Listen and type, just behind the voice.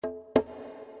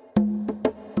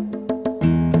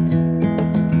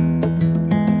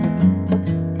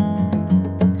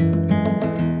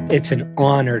It's an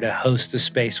honor to host a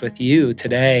space with you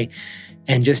today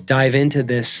and just dive into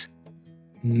this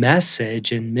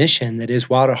message and mission that is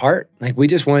Wild at Heart. Like, we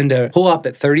just wanted to pull up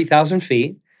at 30,000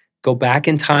 feet, go back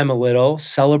in time a little,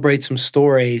 celebrate some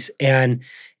stories, and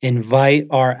invite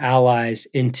our allies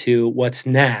into what's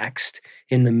next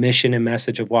in the mission and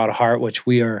message of Wild at Heart, which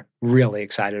we are really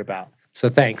excited about. So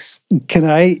thanks. Can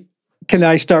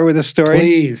I start with a story?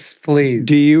 Please, please.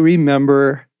 Do you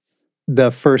remember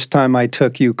the first time I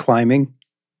took you climbing?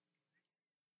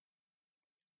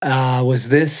 Was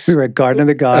this? We were at Garden of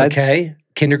the Gods. Okay.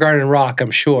 Kindergarten Rock,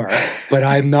 I'm sure, but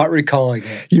I'm not recalling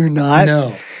it. You're not?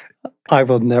 No. I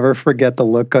will never forget the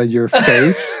look on your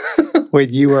face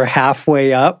when you were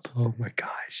halfway up. Oh my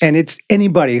gosh. And it's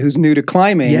anybody who's new to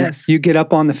climbing. Yes. You get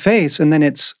up on the face and then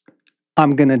it's,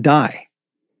 I'm going to die.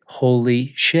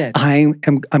 Holy shit. I'm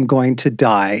going to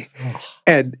die. Oh.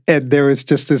 And there was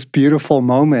just this beautiful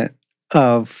moment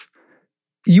of,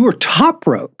 you were top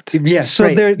roped. Yes, so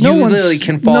right. there, You literally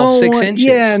can fall 6 inches.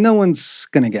 Yeah, no one's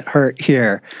going to get hurt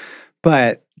here.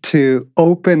 But to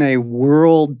open a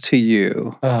world to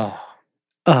you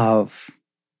of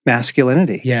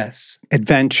masculinity, Yes,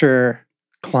 adventure,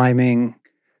 climbing,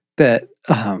 that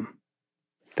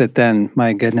then,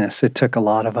 my goodness, it took a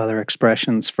lot of other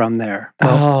expressions from there.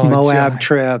 Moab John.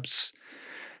 trips,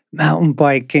 mountain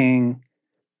biking,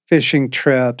 fishing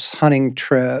trips, hunting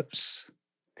trips.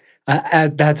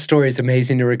 That story is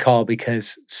amazing to recall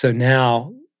because so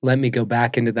now let me go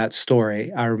back into that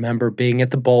story. I remember being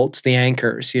at the bolts, the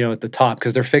anchors, at the top,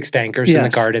 because they're fixed anchors in the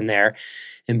Yes. garden there,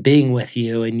 and being with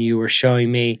you, and you were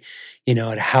showing me,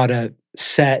 how to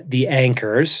set the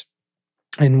anchors,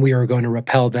 and we were going to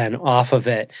rappel then off of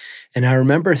it. And I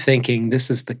remember thinking, this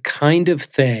is the kind of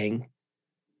thing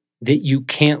that you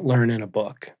can't learn in a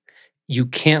book. You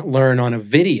can't learn on a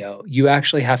video. You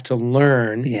actually have to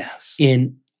learn Yes.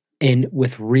 in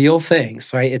with real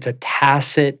things, right? It's a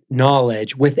tacit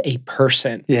knowledge with a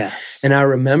person. Yes. And I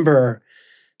remember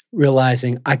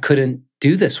realizing I couldn't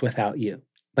do this without you.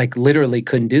 Like, literally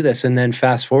couldn't do this. And then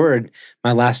fast forward,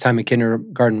 my last time at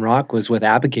Kindergarten Rock was with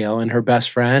Abigail and her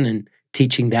best friend and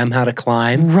teaching them how to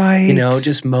climb, Right.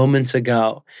 just moments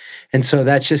ago. And so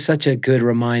that's just such a good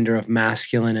reminder of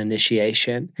masculine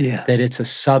initiation, Yes. that it's a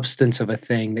substance of a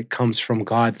thing that comes from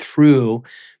God through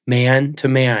man to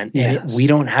man. And Yes. we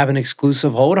don't have an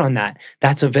exclusive hold on that.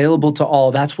 That's available to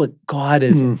all. That's what God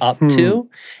is up to.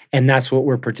 And that's what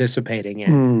we're participating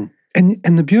in.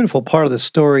 And the beautiful part of the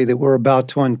story that we're about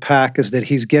to unpack is that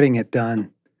he's getting it done.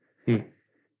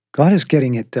 God is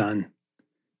getting it done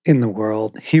in the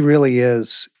world. He really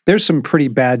is. There's some pretty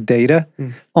bad data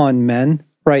on men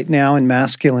right now in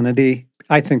masculinity.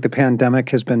 I think the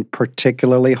pandemic has been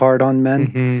particularly hard on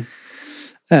men.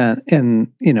 And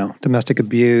domestic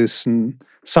abuse and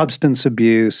substance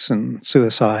abuse and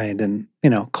suicide and,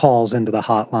 calls into the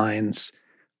hotlines.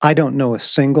 I don't know a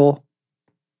single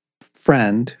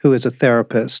friend who is a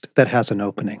therapist that has an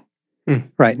opening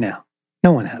right now.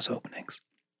 No one has openings.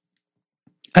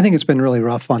 I think it's been really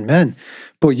rough on men,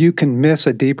 but you can miss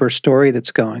a deeper story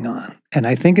that's going on. And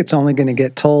I think it's only going to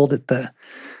get told at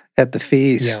the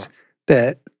feast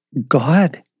that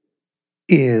God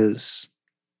is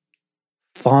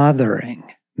fathering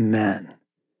men,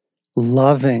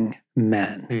 loving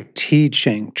men,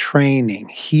 teaching, training,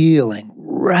 healing,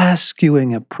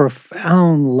 rescuing at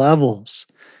profound levels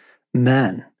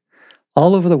men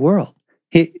all over the world.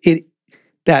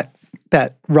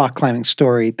 That rock climbing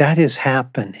story, that is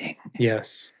happening.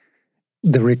 Yes.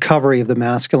 The recovery of the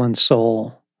masculine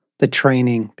soul, the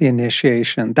training, the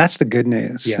initiation, that's the good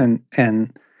news. Yeah.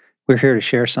 And we're here to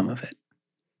share some of it.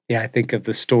 Yeah, I think of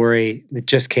the story that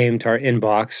just came to our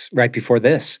inbox right before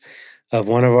this of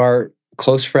one of our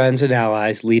close friends and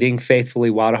allies leading faithfully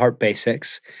Wild at Heart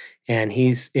Basics. And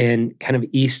he's in kind of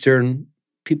eastern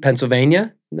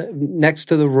Pennsylvania, next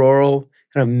to the rural,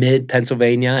 kind of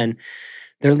mid-Pennsylvania. And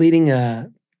they're leading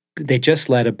they just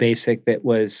led a basic that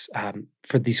was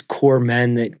for these core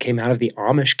men that came out of the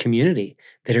Amish community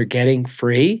that are getting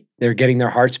free. They're getting their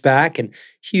hearts back, and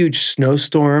huge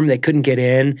snowstorm. They couldn't get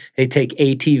in. They take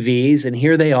ATVs, and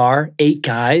here they are, 8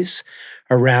 guys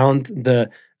around the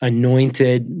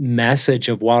anointed message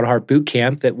of Wild Heart Boot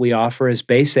Camp that we offer as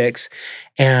basics.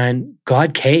 And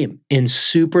God came in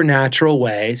supernatural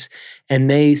ways, and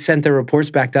they sent their reports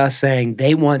back to us saying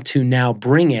they want to now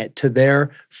bring it to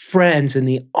their friends in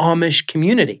the Amish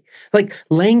community, like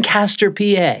Lancaster,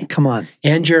 PA. Come on.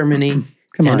 And Germany,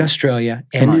 Come and on. Australia,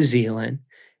 and New Zealand,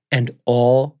 and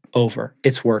all over.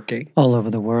 It's working. All over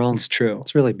the world. It's true.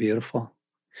 It's really beautiful.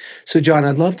 So, John,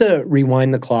 I'd love to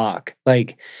rewind the clock.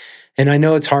 Like, And I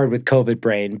know it's hard with COVID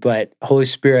brain, but Holy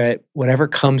Spirit, whatever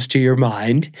comes to your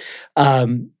mind,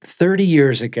 30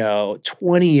 years ago,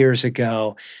 20 years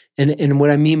ago, and what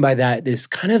I mean by that is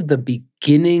kind of the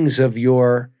beginnings of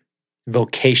your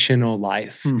vocational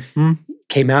life. Mm-hmm.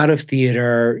 Came out of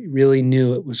theater, really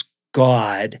knew it was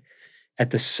God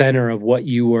at the center of what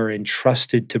you were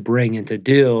entrusted to bring and to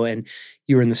do. And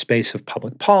you were in the space of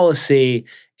public policy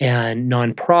and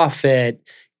nonprofit,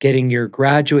 getting your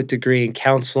graduate degree in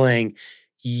counseling.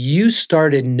 You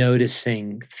started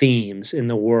noticing themes in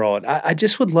the world. I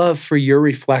just would love for your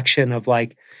reflection of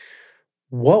like,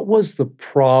 what was the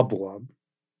problem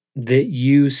that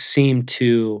you seem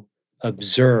to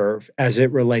observe as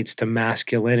it relates to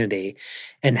masculinity?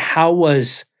 And how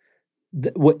was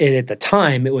and at the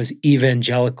time it was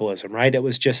evangelicalism, right? It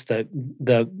was just the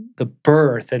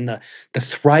birth and the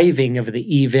thriving of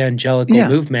the evangelical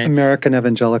movement. American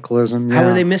evangelicalism. How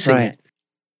are they missing it?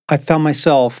 I found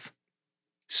myself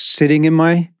sitting in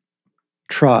my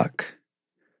truck,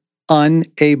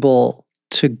 unable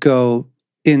to go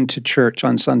into church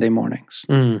on Sunday mornings.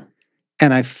 Mm.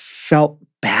 And I felt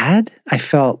bad. I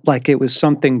felt like it was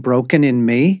something broken in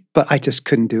me, but I just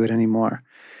couldn't do it anymore.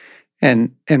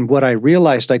 And what I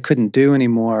realized I couldn't do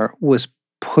anymore was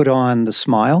put on the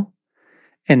smile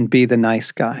and be the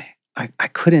nice guy. I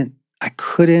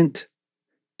couldn't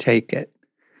take it.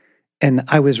 And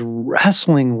I was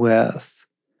wrestling with,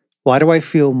 why do I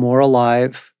feel more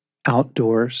alive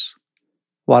outdoors?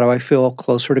 Why do I feel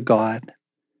closer to God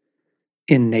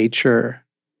in nature?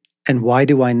 And why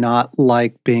do I not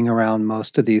like being around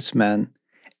most of these men,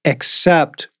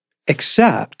 except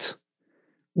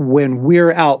when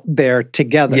we're out there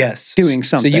together doing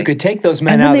something? So you could take those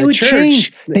men and out then of the church.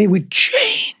 Change. They would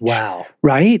change. Wow.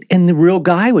 Right? And the real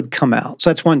guy would come out. So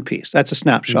that's one piece. That's a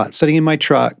snapshot. Mm. Sitting in my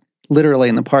truck, literally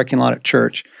in the parking lot at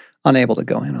church, unable to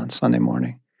go in on Sunday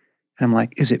morning. And I'm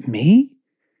like, is it me?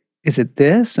 Is it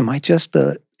this? Am I just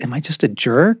a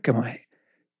jerk?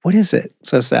 What is it?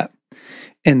 So it's that.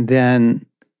 And then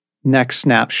next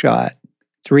snapshot,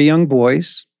 3 young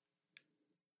boys,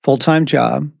 full-time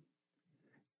job,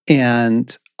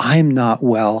 and I'm not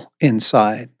well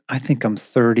inside. I think I'm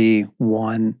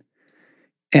 31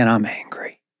 and I'm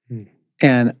angry. Mm.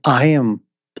 And I am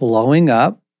blowing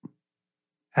up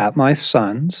at my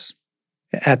sons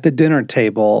at the dinner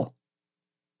table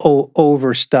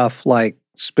over stuff like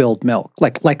spilled milk,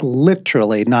 like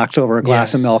literally knocks over a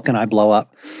glass of milk and I blow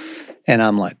up. And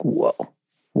I'm like, whoa.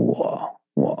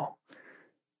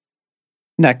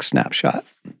 Next snapshot.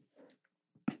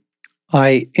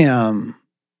 I am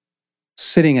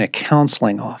sitting in a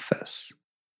counseling office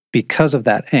because of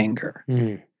that anger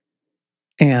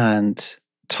and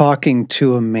talking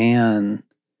to a man,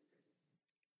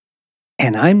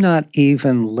 and I'm not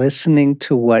even listening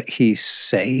to what he's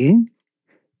saying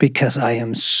because I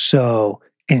am so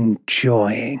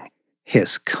enjoying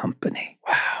his company.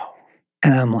 Wow.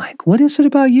 And I'm like, what is it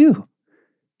about you?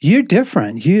 You're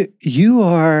different. You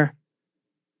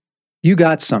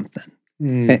got something.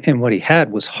 And what he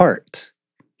had was heart.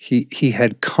 He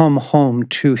had come home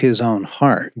to his own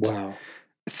heart. Wow.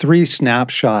 3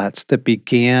 snapshots that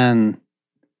began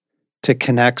to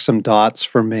connect some dots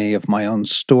for me of my own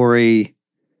story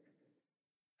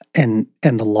and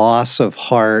the loss of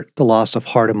heart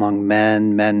among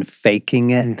men faking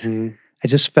it. Mm-hmm. I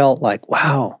just felt like,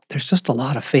 wow, there's just a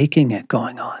lot of faking it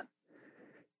going on.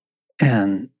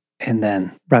 And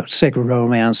then Sacred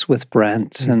Romance with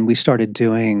Brent, and we started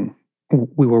doing,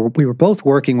 we were both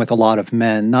working with a lot of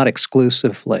men, not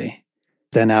exclusively.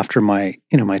 Then after my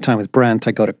time with Brent,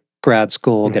 I go to grad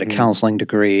school, get a counseling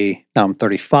degree. Now I'm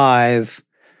 35,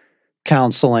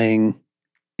 counseling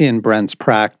in Brent's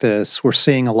practice. We're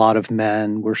seeing a lot of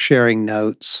men. We're sharing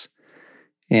notes,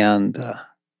 and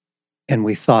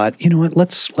we thought, you know what?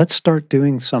 Let's start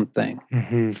doing something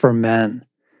for men.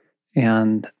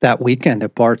 And that weekend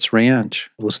at Bart's Ranch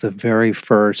was the very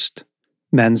first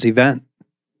men's event.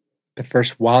 The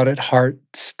first Wild at Heart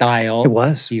style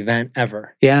event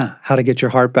ever. Yeah, how to get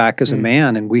your heart back as a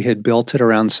man. And we had built it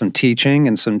around some teaching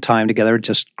and some time together,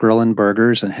 just grilling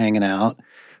burgers and hanging out,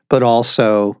 but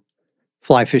also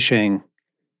fly fishing,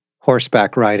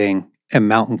 horseback riding, and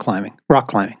mountain climbing, rock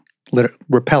climbing,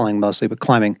 rappelling mostly, but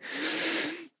climbing.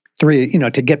 3,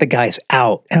 to get the guys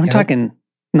out. And I'm talking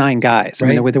 9 guys. I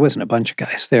mean, there wasn't a bunch of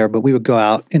guys there, but we would go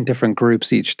out in different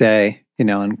groups each day,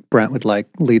 and Brent would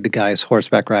lead the guys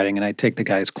horseback riding, and I'd take the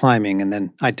guys climbing, and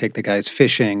then I'd take the guys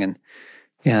fishing,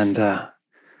 and that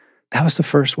was the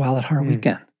first Wild at Heart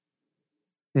weekend.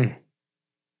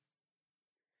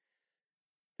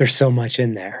 There's so much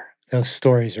in there. Those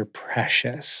stories are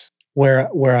precious.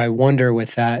 where I wonder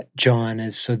with that, John,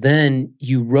 is so then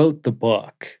you wrote the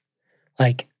book,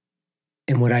 like,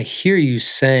 and what I hear you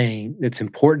saying that's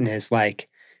important is like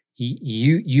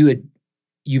you had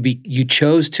you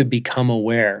chose to become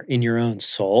aware in your own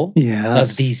soul of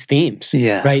Yes. these themes,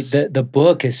 right? Yes. The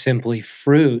book is simply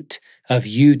fruit of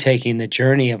you taking the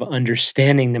journey of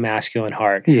understanding the masculine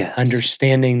heart, Yes.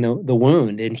 understanding the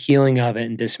wound and healing of it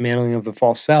and dismantling of the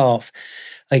false self.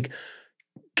 Like,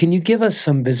 can you give us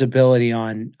some visibility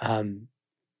on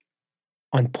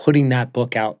putting that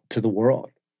book out to the world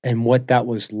and what that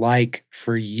was like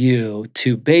for you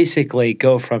to basically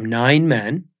go from 9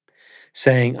 men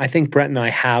saying, "I think Brett and I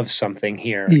have something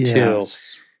here," to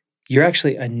Yes. you're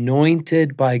actually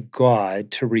anointed by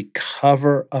God to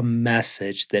recover a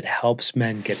message that helps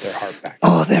men get their heart back.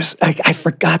 Oh, I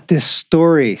forgot this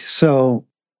story. So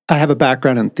I have a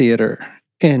background in theater.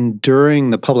 And during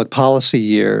the public policy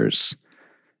years,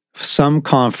 some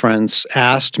conference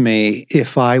asked me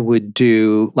if I would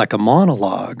do like a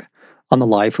monologue on the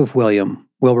life of William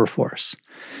Wilberforce.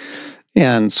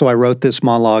 And so I wrote this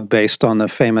monologue based on the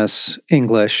famous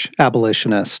English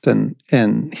abolitionist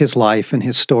and his life and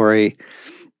his story.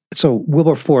 So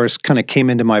Wilberforce kind of came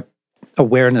into my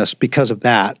awareness because of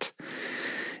that.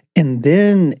 And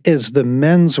then as the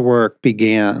men's work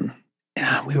began,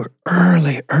 we were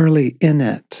early in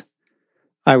it.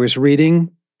 I was reading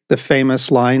the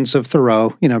famous lines of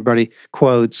Thoreau. Everybody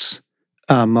quotes,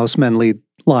 most men lead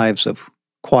lives of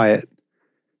quiet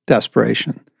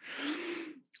desperation.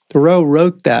 Thoreau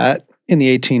wrote that in the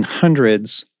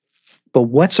 1800s, but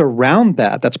what's around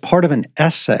that? That's part of an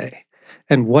essay.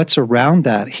 And what's around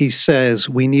that? He says,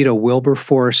 we need a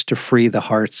Wilberforce to free the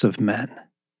hearts of men.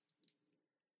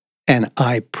 And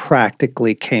I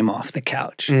practically came off the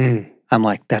couch. I'm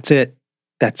like, that's it.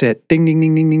 That's it. Ding, ding,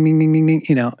 ding, ding, ding, ding, ding,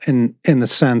 ding, ding, in the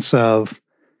sense of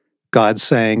God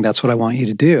saying, that's what I want you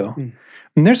to do.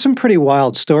 And there's some pretty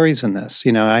wild stories in this.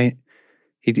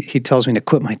 He tells me to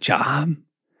quit my job.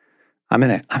 I'm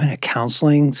in a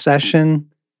counseling session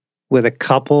with a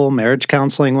couple, marriage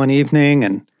counseling one evening,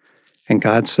 and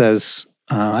God says,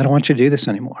 I don't want you to do this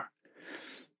anymore.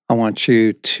 I want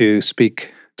you to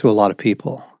speak to a lot of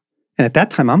people. And at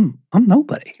that time, I'm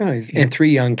nobody. Oh, and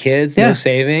 3 young kids, no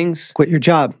savings. Quit your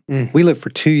job. We lived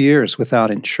for 2 years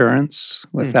without insurance,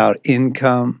 without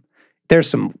income. There's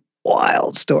some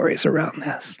wild stories around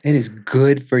this. It is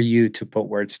good for you to put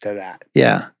words to that.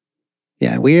 Yeah.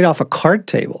 We ate off a card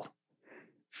table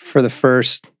for the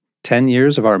first 10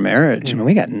 years of our marriage. I mean,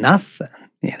 we got nothing,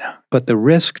 But the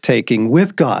risk-taking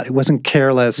with God, it wasn't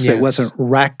careless, It wasn't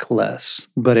reckless,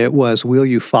 but it was, will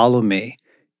you follow me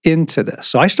into this?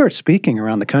 So I started speaking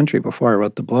around the country before I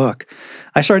wrote the book.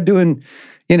 I started doing,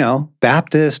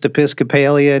 Baptist,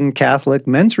 Episcopalian, Catholic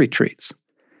men's retreats.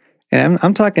 And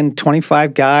I'm talking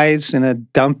 25 guys in a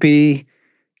dumpy,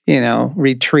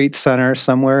 retreat center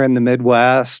somewhere in the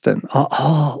Midwest and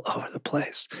all over the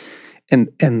place. And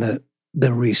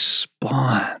the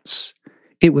response,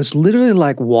 it was literally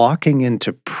like walking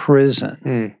into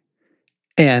prison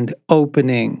and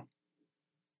opening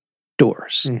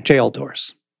doors, jail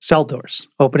doors, cell doors,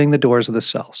 opening the doors of the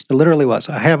cells. It literally was.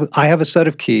 I have a set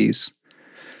of keys.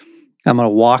 I'm going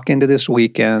to walk into this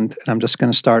weekend and I'm just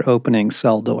going to start opening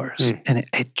cell doors. And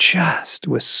it just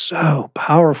was so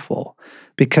powerful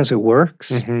because it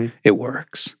works. It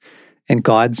works. And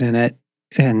God's in it.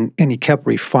 And he kept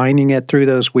refining it through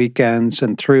those weekends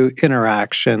and through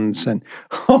interactions. And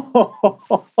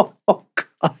oh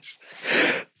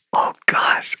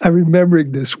gosh, I'm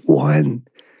remembering this one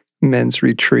men's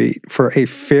retreat for a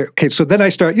fair. Okay, so then I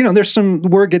start, there's some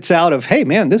word gets out of, hey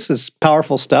man, this is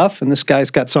powerful stuff, and this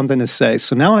guy's got something to say.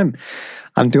 So now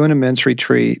I'm doing a men's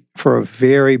retreat for a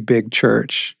very big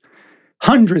church.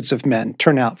 Hundreds of men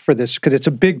turn out for this because it's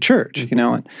a big church,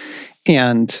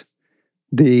 and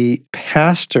the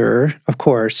pastor, of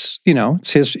course,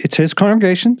 it's his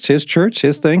congregation, it's his church,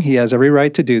 his thing. He has every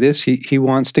right to do this. He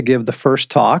wants to give the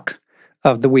first talk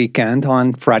of the weekend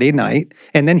on Friday night,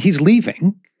 and then he's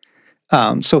leaving.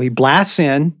 So he blasts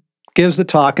in, gives the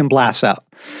talk, and blasts out,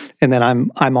 and then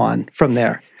I'm on from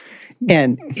there.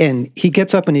 And he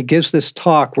gets up and he gives this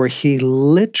talk where he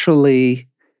literally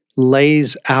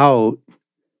lays out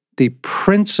the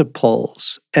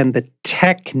principles and the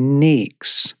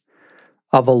techniques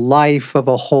of a life of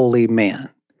a holy man.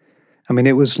 I mean,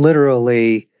 it was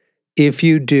literally, if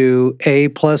you do A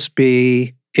plus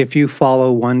B, if you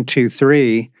follow 1, 2,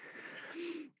 3,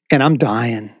 and I'm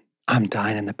dying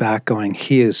in the back going,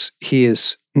 he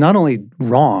is not only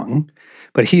wrong,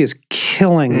 but he is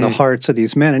killing the hearts of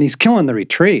these men, and he's killing the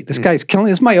retreat. This guy's killing.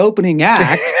 This is my opening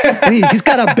act, and he's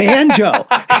got a banjo.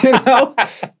 You know,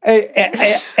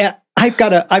 I've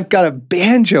got a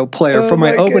banjo player for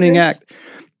my opening act,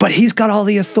 but he's got all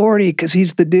the authority because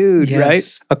he's the dude, right?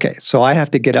 Okay, so I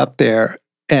have to get up there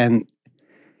and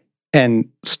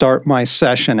start my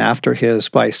session after his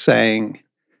by saying,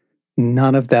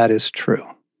 none of that is true.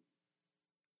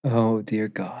 Oh, dear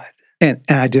God. And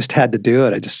I just had to do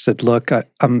it. I just said, look,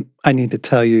 I need to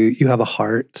tell you, you have a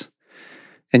heart,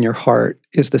 and your heart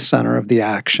is the center of the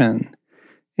action.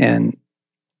 And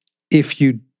if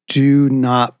you do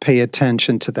not pay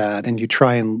attention to that and you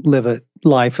try and live a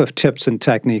life of tips and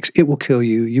techniques, it will kill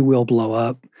you. You will blow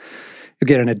up. You'll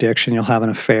get an addiction. You'll have an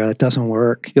affair that doesn't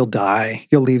work. You'll die.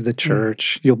 You'll leave the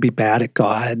church. You'll be bad at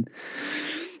God.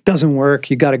 Doesn't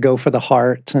work. You got to go for the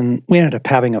heart. And we ended up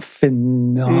having a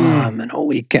phenomenal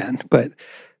weekend, but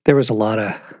there was a lot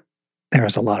of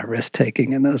risk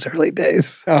taking in those early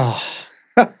days. As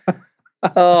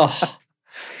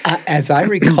I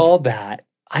recall that,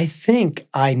 I think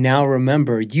I now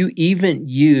remember you even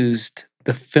used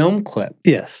the film clip.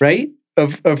 Yes. Right?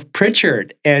 Of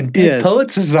Pritchard and Dead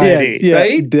Poets Society,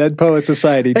 right? Dead Poets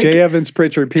Society. J. Evans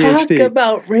Pritchard, PhD. Talk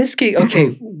about risking.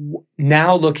 Okay,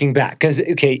 now looking back, because,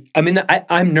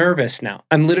 I'm nervous now.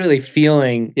 I'm literally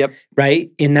feeling,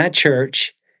 right, in that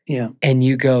church. Yeah. And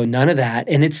you go, none of that.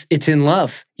 And it's in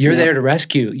love. You're there to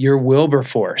rescue. You're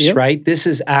Wilberforce, right? This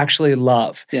is actually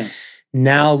love. Yes.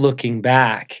 Now looking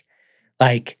back,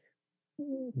 like,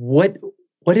 what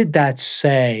did that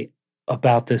say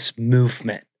about this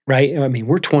movement? Right? I mean,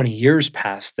 we're 20 years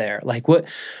past there. Like,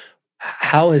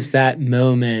 how is that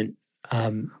moment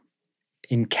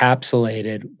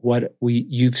encapsulated what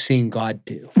you've seen God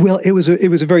do? Well, it was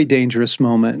a very dangerous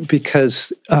moment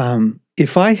because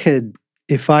if I had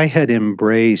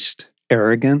embraced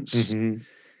arrogance,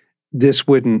 this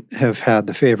wouldn't have had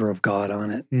the favor of God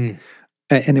on it,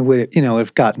 and it would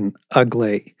have gotten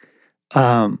ugly.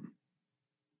 I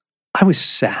was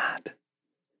sad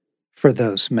for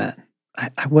those men.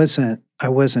 I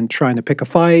wasn't trying to pick a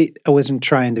fight. I wasn't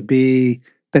trying to be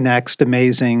the next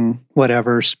amazing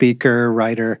whatever speaker,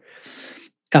 writer.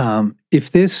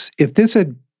 If this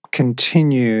had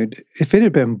continued, if it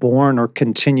had been born or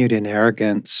continued in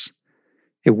arrogance,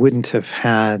 it wouldn't have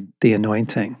had the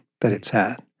anointing that it's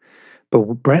had. But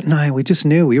Brett and I, we just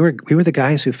knew we were the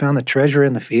guys who found the treasure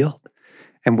in the field,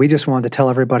 and we just wanted to tell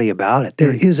everybody about it.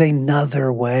 There is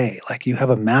another way. Like, you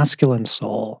have a masculine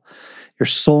soul. Your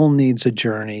soul needs a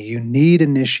journey. You need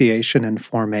initiation and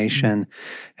formation.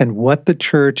 And what the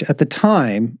church at the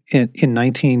time in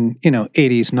 1980s,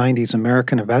 90s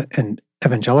American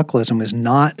evangelicalism was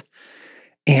not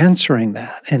answering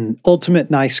that. And ultimate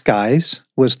nice guys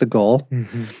was the goal.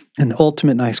 And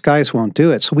ultimate nice guys won't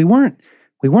do it. So we weren't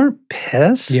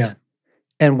pissed. Yeah.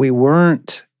 And we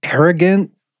weren't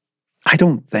arrogant. I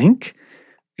don't think.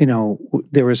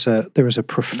 There was a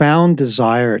profound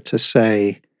desire to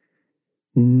say,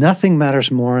 nothing matters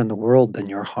more in the world than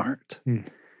your heart.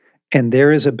 And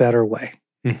there is a better way.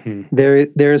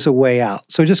 There's a way out.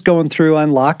 So just going through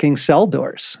unlocking cell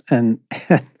doors. And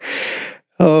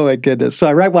oh my goodness. So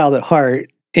I write Wild at Heart,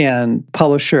 and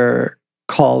publisher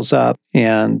calls up,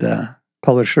 and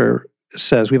publisher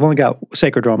says, we've only got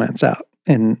Sacred Romance out.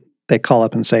 And they call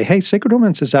up and say, hey, Sacred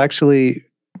Romance is actually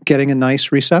getting a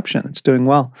nice reception. It's doing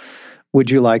well. Would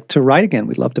you like to write again?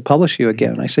 We'd love to publish you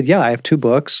again. And I said, yeah, I have 2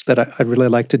 books that I'd really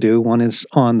like to do. One is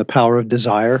on the power of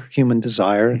desire, human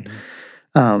desire.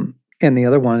 And the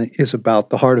other one is about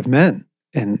the heart of men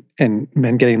and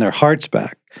men getting their hearts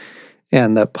back.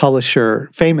 And the publisher,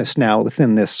 famous now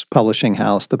within this publishing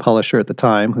house, the publisher at the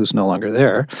time, who's no longer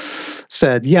there,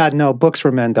 said, yeah, no, books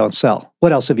for men don't sell.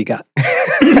 What else have you got?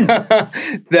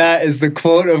 That is the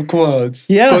quote of quotes.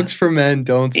 Yeah. Books for men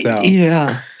don't sell.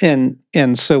 Yeah.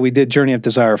 And so we did Journey of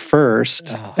Desire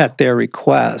first at their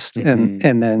request. And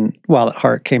then Wild at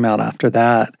Heart came out after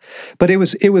that. But it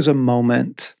was a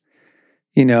moment,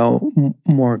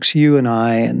 Morgs, you and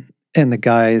I and the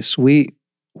guys, we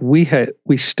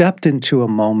stepped into a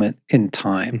moment in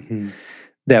time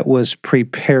that was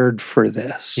prepared for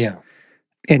this. Yeah.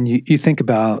 And you think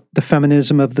about the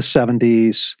feminism of the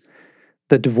 70s,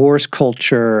 the divorce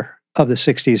culture of the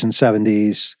 60s and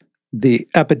 70s, the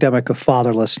epidemic of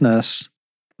fatherlessness,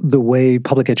 the way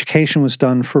public education was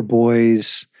done for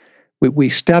boys. We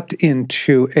stepped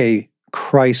into a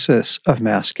crisis of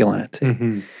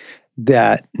masculinity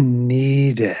that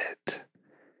needed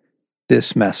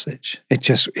this message. It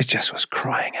just was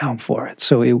crying out for it.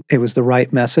 So it was the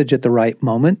right message at the right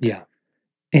moment. Yeah.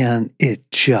 And it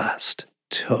just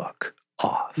took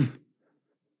off.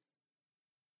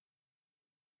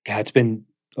 Yeah, it's been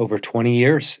over 20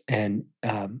 years, and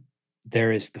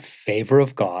there is the favor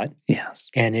of God, Yes.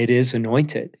 and it is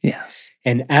anointed. Yes.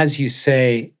 And as you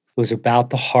say, it was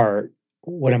about the heart.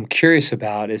 What I'm curious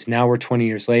about is now we're 20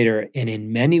 years later, and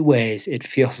in many ways, it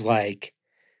feels like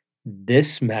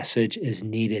this message is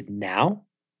needed now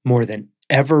more than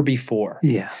ever before.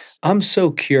 Yes. I'm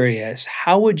so curious,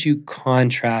 how would you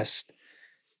contrast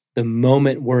the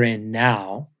moment we're in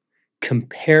now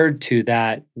compared to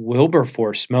that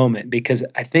Wilberforce moment? Because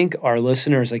I think our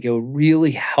listeners, like, it'll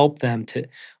really help them to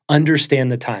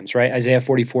understand the times, right? Isaiah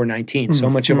 44:19. So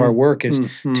much of our work is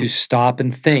to stop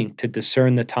and think, to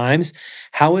discern the times.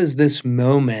 How is this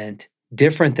moment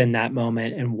different than that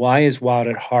moment? And why is Wild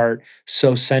at Heart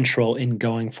so central in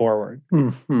going forward?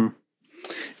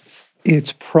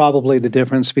 It's probably the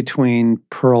difference between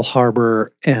Pearl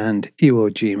Harbor and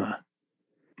Iwo Jima.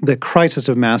 The crisis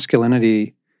of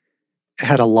masculinity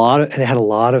had a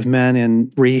lot of men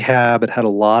in rehab. It had a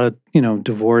lot of,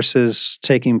 divorces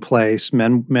taking place.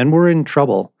 Men were in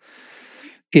trouble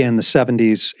in the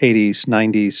 70s, 80s,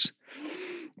 90s.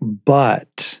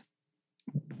 But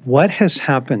what has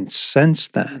happened since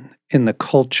then in the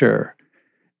culture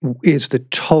is the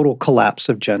total collapse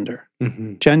of gender.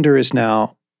 Mm-hmm. Gender is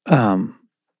now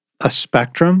a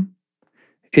spectrum.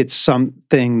 It's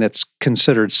something that's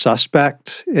considered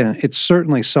suspect. And it's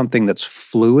certainly something that's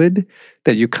fluid,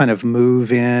 that you kind of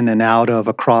move in and out of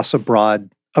across a broad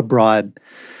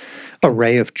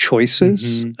array of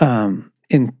choices.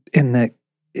 Mm-hmm.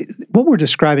 What we're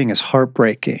describing is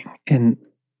heartbreaking. And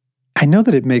I know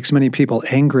that it makes many people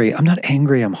angry. I'm not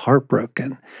angry, I'm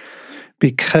heartbroken.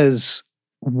 Because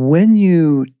when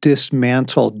you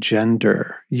dismantle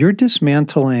gender, you're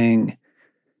dismantling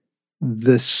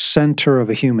the center of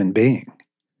a human being.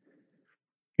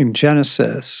 In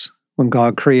Genesis, when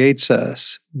God creates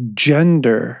us,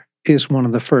 gender is one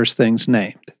of the first things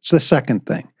named. It's the second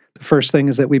thing. The first thing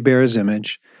is that we bear His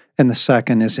image, and the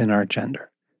second is in our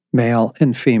gender. Male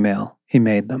and female, He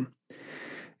made them.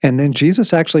 And then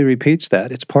Jesus actually repeats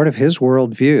that. It's part of His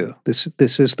worldview.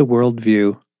 This is the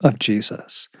worldview of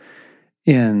Jesus.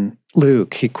 In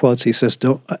Luke, he says,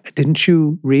 didn't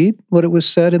you read what it was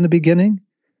said in the beginning?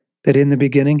 That in the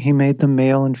beginning He made them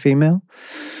male and female?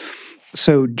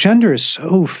 So gender is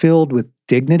so filled with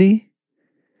dignity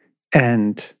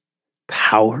and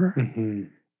power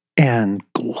and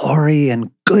glory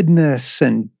and goodness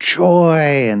and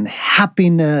joy and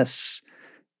happiness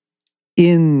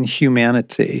in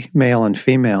humanity, male and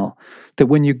female, that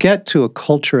when you get to a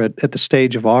culture at the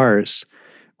stage of ours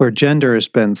where gender has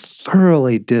been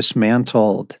thoroughly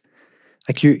dismantled,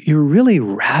 like you're really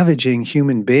ravaging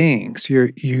human beings.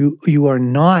 You are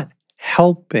not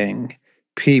helping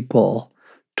people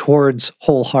towards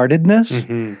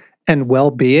wholeheartedness and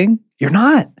well-being. You're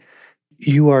not.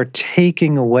 You are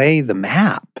taking away the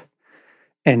map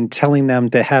and telling them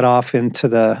to head off into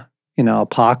the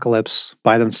apocalypse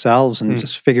by themselves and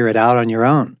just figure it out on your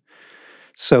own.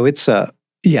 So it's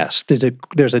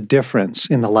there's a difference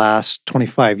in the last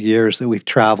 25 years that we've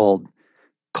traveled,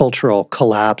 cultural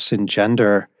collapse in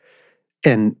gender,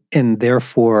 and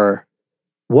therefore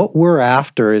what we're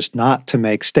after is not to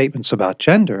make statements about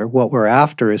gender. What we're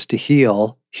after is to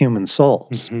heal human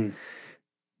souls,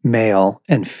 male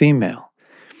and female.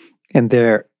 And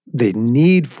the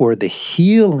need for the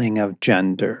healing of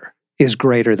gender is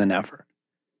greater than ever.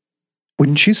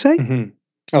 Wouldn't you say?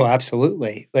 Oh,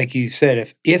 absolutely. Like you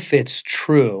said, if it's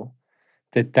true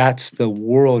that that's the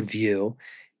worldview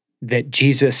that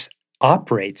Jesus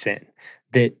operates in,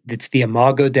 that it's the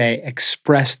Imago Dei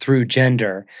expressed through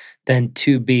gender, then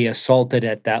to be assaulted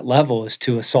at that level is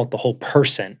to assault the whole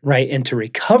person, right? And to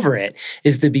recover it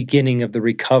is the beginning of the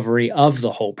recovery of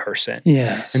the whole person.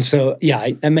 Yes. And so,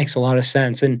 that makes a lot of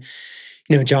sense. And,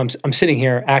 John, I'm sitting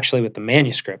here actually with the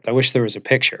manuscript. I wish there was a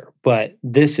picture, but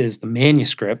this is the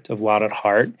manuscript of Wild at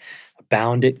Heart,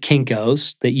 bound at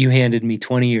Kinko's, that you handed me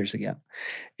 20 years ago.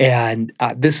 And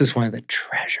this is one of the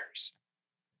treasures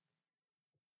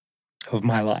of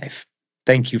my life.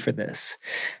 Thank you for this.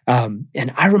 And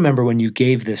I remember when you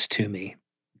gave this to me,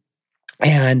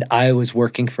 and I was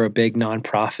working for a big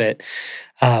nonprofit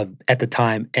at the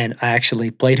time, and I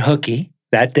actually played hooky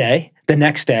the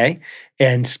next day,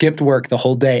 and skipped work the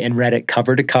whole day and read it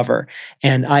cover to cover.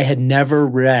 And I had never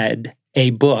read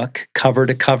a book cover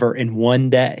to cover in one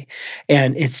day.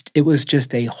 And it was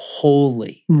just a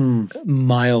holy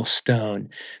milestone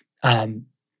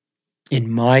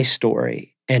in my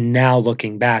story. And now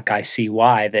looking back, I see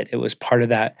why, that it was part of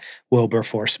that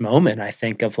Wilberforce moment, I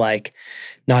think, of like,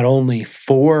 not only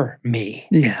for me,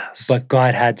 but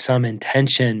God had some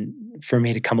intention for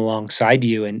me to come alongside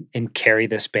you and carry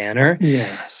this banner.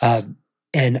 Yes.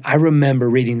 And I remember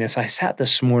reading this. I sat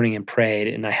this morning and prayed,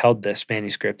 and I held this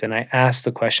manuscript, and I asked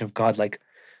the question of God, like,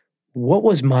 what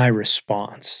was my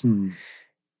response? Hmm.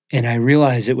 And I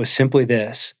realized it was simply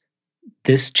this: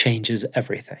 this changes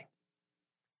everything.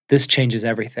 This changes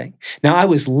everything. Now, I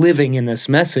was living in this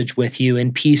message with you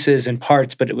in pieces and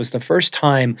parts, but it was the first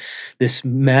time this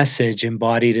message,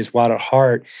 embodied as Wild at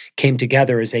Heart, came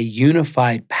together as a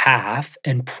unified path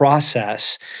and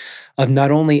process of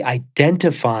not only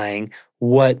identifying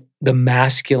what the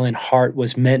masculine heart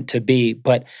was meant to be,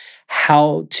 but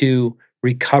how to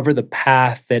recover the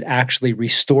path that actually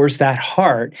restores that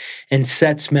heart and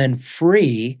sets men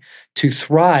free to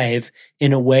thrive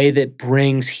in a way that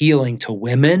brings healing to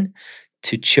women,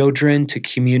 to children, to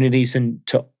communities, and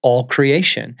to all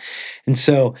creation. And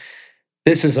so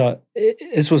this was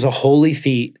a holy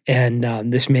feat, and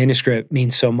this manuscript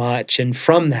means so much. And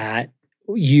from that,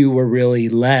 you were really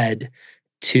led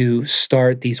to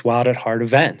start these Wild at Heart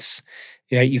events.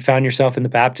 You found yourself in the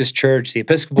Baptist church, the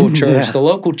Episcopal church, Yeah. the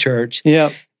local church,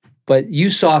 Yep. but you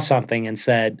saw something and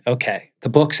said, okay, the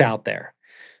book's out there,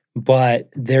 but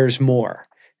there's more.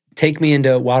 Take me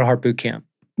into Wild at Heart Boot Camp.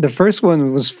 The first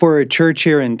one was for a church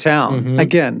here in town. Mhm.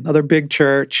 Again, another big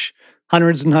church,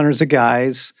 hundreds and hundreds of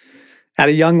guys at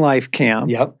a Young Life camp.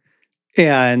 Yep.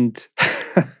 And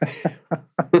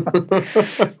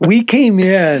we came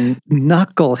in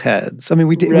knuckleheads. I mean,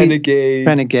 we did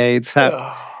renegades.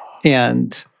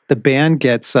 And the band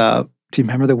gets up. Do you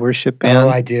remember the worship band? Oh,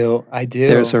 I do.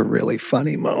 There's a really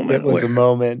funny moment. It was a where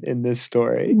moment in this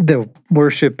story. the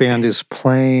worship band is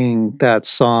playing that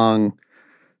song,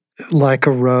 Like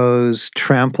a Rose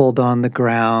Trampled on the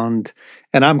Ground.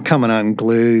 And I'm coming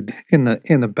unglued in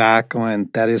the back going,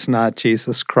 that is not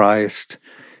Jesus Christ.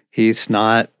 He's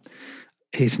not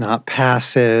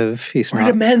passive. We're at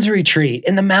a men's retreat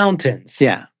in the mountains.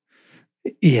 Yeah.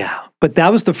 Yeah. But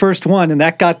that was the first one, and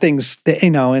that got things,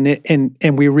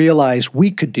 and we realized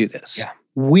we could do this. Yeah.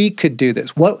 We could do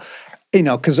this.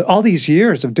 Because all these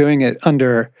years of doing it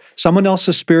under someone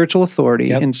else's spiritual authority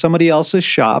Yep. in somebody else's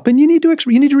shop, and you need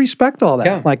to respect all that.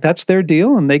 Yeah. Like, that's their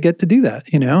deal, and they get to do that.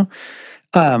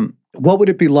 What would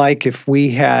it be like if we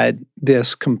had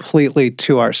this completely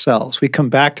to ourselves? We come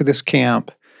back to this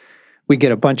camp, we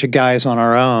get a bunch of guys on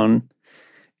our own,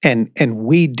 and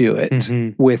we do it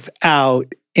Mm-hmm.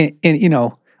 without. And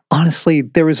honestly,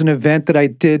 there was an event that I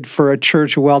did for a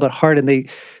church of Wild at Heart, and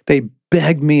they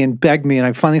begged me, and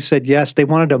I finally said yes. They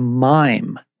wanted a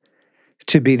mime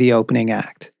to be the opening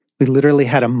act. We literally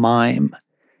had a mime,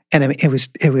 and I mean, it was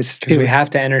Because we have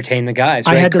to entertain the guys,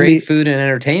 I right? had to Create leave- food and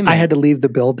entertainment. I had to leave the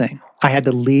building. I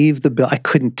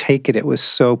couldn't take it. It was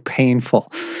so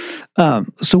painful.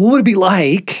 So what would it be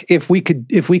like if we could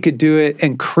do it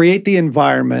and create the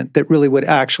environment that really would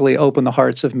actually open the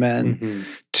hearts of men Mhm.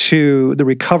 to the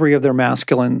recovery of their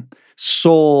masculine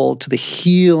soul, to the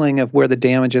healing of where the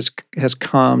damage has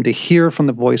come, to hear from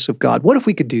the voice of God? What if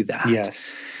we could do that?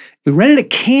 Yes. We rented a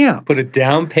camp, Put a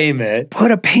down payment. put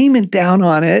a payment down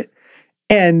on it,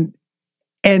 and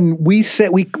we said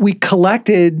we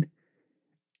collected.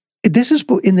 This is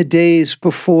in the days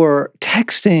before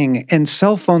texting and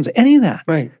cell phones, any of that.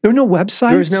 Right. There were no websites.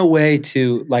 There was no way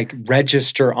to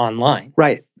register online.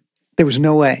 Right. There was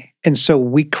no way. And so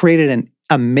we created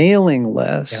a mailing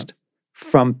list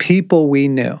from people we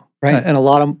knew. Right. And a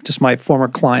lot of just my former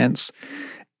clients.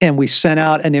 And we sent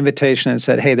out an invitation and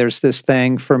said, hey, there's this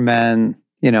thing for men.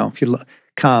 If you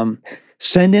come,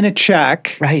 send in a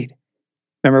check. Right.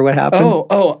 Remember what happened?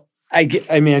 Oh, I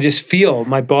just feel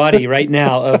my body right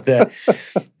now of the.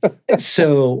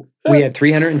 So we had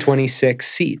 326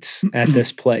 seats at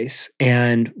this place,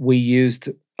 and we used.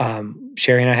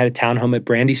 Sherry and I had a townhome at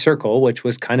Brandy Circle, which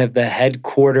was kind of the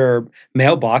headquarter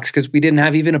mailbox because we didn't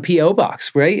have even a PO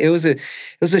box. Right? It was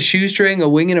a shoestring, a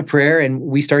wing, and a prayer, and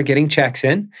we started getting checks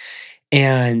in.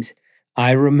 And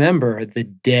I remember the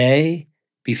day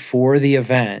before the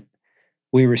event,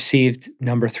 we received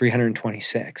number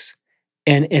 326.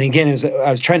 And again,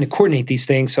 I was trying to coordinate these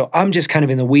things, so I'm just kind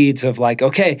of in the weeds of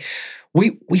okay,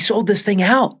 we sold this thing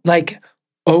out.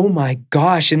 Oh my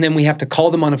gosh. And then we have to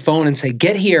call them on a phone and say,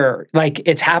 get here.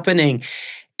 It's happening.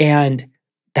 And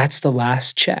that's the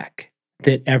last check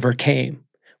that ever came.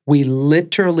 We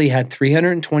literally had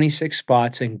 326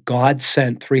 spots, and God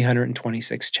sent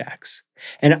 326 checks.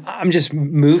 And I'm just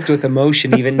moved with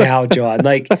emotion even now, John.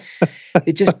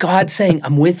 It's just God saying,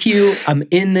 I'm with you. I'm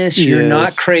in this. You're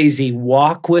not crazy.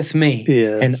 Walk with me,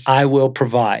 and I will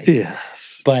provide.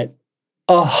 Yes. But,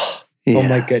 oh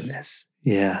my goodness.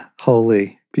 Yeah.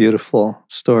 Holy, beautiful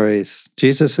stories.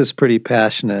 Jesus is pretty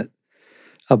passionate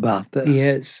about this. He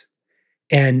is.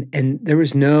 And there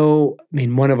was no, I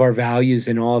mean, one of our values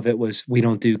in all of it was we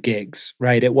don't do gigs,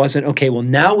 right? It wasn't, okay, well,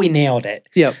 now we nailed it.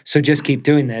 Yep. So just keep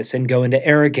doing this and go into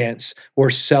arrogance or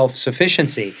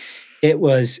self-sufficiency.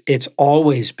 It's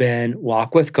always been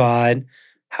walk with God.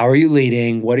 How are you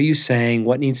leading? What are you saying?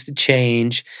 What needs to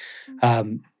change?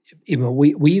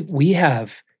 We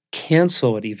have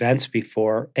canceled events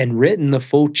before and written the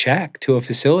full check to a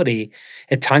facility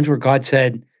at times where God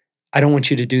said, I don't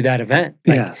want you to do that event.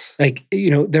 Yes.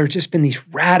 There have just been these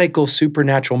radical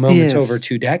supernatural moments over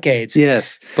 2 decades.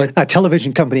 Yes. But a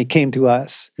television company came to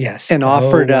us yes. and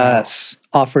offered us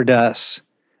 $1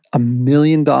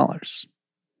 million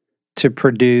to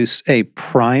produce a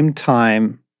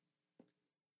primetime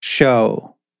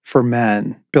show for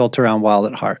men built around Wild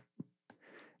at Heart.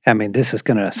 I mean, this is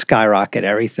going to skyrocket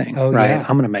everything, right? Yeah.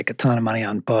 I'm going to make a ton of money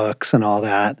on books and all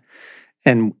that.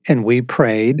 And we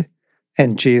prayed,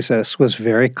 and Jesus was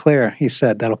very clear. He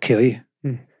said, that'll kill you.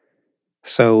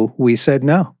 So we said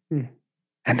no.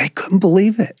 And they couldn't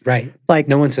believe it. Right. Like,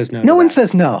 no one says no. No one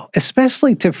says no,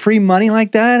 especially to free money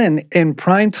like that and in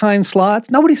prime time slots.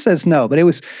 Nobody says no, but it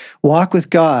was walk with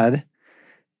God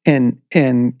and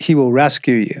he will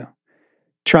rescue you.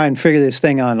 Try and figure this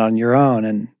thing out on your own,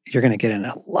 and you're going to get in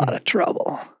a lot of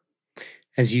trouble.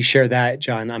 As you share that,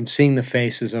 John, I'm seeing the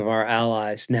faces of our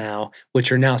allies now,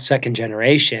 which are now second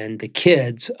generation, the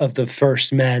kids of the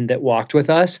first men that walked with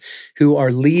us, who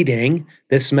are leading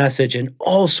this message in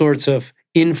all sorts of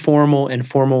informal and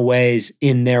formal ways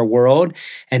in their world.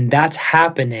 And that's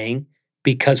happening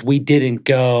because we didn't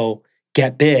go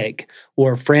get big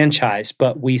or franchise,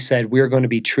 but we said we're going to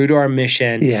be true to our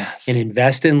mission and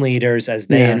invest in leaders as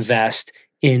they invest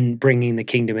in bringing the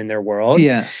kingdom in their world.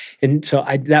 Yes. And so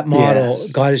that model,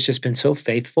 God has just been so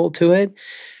faithful to it.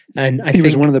 And I think it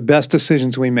was one of the best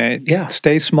decisions we made. Yeah.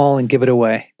 Stay small and give it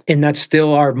away. And that's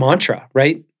still our mantra,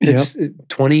 right? It's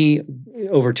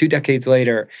over 2 decades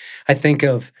later. I think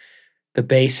of the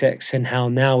basics and how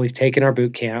now we've taken our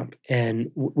boot camp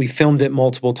and we filmed it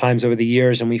multiple times over the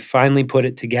years, and we finally put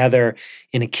it together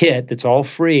in a kit that's all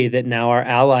free, that now our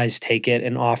allies take it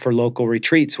and offer local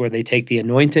retreats where they take the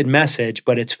anointed message,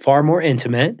 but it's far more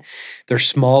intimate. They're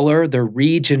smaller, they're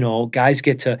regional. Guys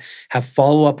get to have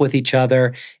follow-up with each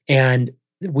other. And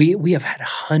we have had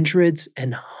hundreds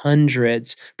and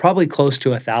hundreds, probably close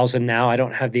to 1,000 now. I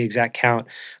don't have the exact count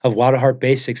of Wild at Heart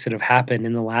basics that have happened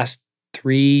in the last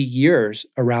 3 years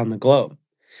around the globe.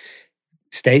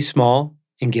 Stay small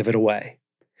and give it away.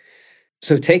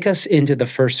 So take us into the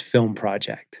first film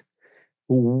project.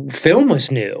 Film was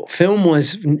new. Film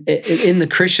was in the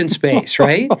Christian space,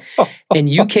 right? And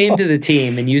you came to the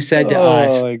team and you said to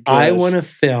us, I want to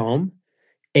film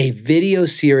a video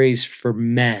series for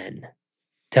men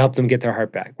to help them get their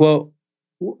heart back. Well,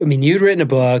 I mean, you'd written a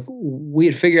book. We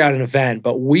had figured out an event,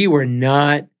 but we were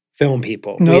not film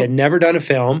people. Nope. We had never done a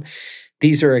film.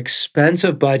 These are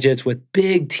expensive budgets with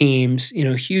big teams,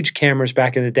 huge cameras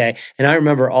back in the day. And I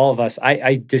remember all of us,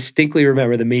 I distinctly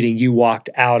remember the meeting you walked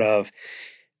out of.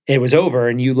 It was over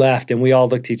and you left, and we all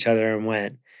looked at each other and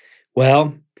went,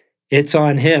 well, it's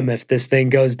on him if this thing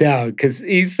goes down, because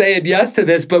he's saying yes to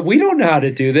this, but we don't know how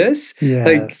to do this. Yes.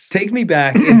 Like, take me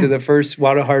back into the first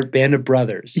Wild at Heart Band of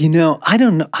Brothers. I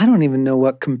don't know. I don't even know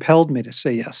what compelled me to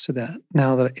say yes to that.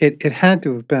 Now that it had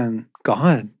to have been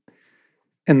God.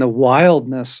 And the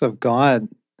wildness of God.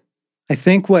 I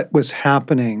think what was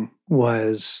happening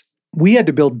was we had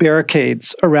to build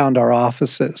barricades around our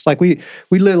offices. Like we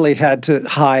literally had to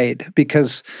hide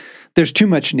because there's too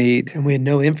much need. And we had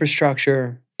no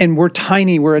infrastructure. And we're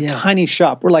tiny. We're a tiny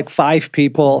shop. We're like 5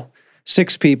 people,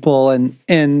 6 people,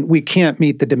 and we can't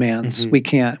meet the demands.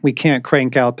 Mm-hmm. We can't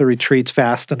crank out the retreats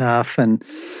fast enough. And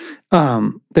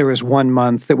there was 1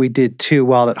 month that we did 2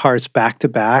 Wild at Hearts back to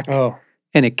back. Oh.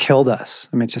 And it killed us.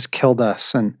 I mean, it just killed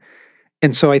us.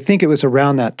 And so I think it was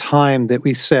around that time that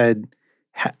we said,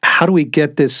 how do we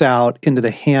get this out into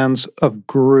the hands of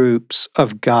groups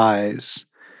of guys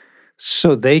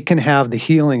so they can have the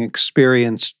healing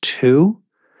experience too?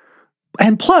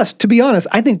 And plus, to be honest,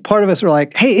 I think part of us were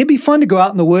like, hey, it'd be fun to go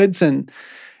out in the woods and,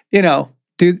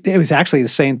 dude, it was actually the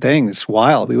same thing. It's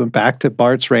wild. We went back to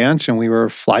Bart's Ranch and we were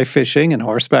fly fishing and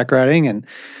horseback riding, and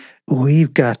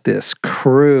we've got this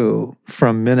crew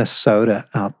from Minnesota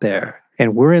out there,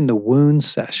 and we're in the wound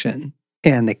session.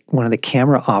 And one of the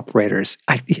camera operators,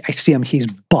 I see him. He's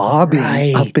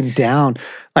bobbing up and down,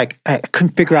 like I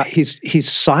couldn't figure out. He's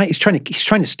trying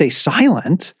to stay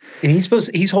silent. And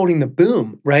he's holding the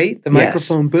boom, right? The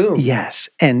microphone boom. Yes,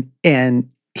 and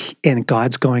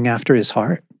God's going after his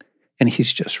heart, and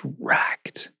he's just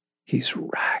wrecked. He's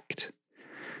wrecked.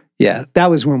 Yeah, that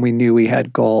was when we knew we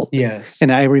had gold. Yes.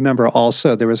 And I remember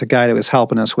also there was a guy that was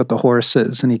helping us with the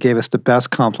horses, and he gave us the best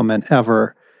compliment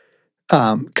ever.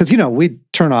 Because, we'd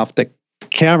turn off the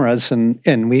cameras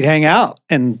and we'd hang out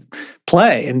and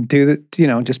play and do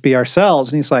just be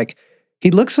ourselves. And he's like, he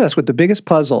looks at us with the biggest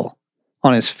puzzle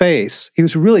on his face. He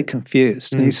was really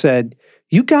confused. And he said,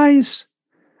 "You guys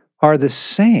are the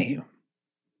same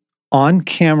on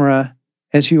camera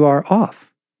as you are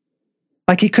off."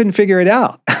 Like he couldn't figure it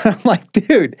out. I'm like,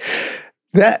 dude,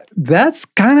 that's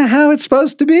kind of how it's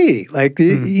supposed to be. Like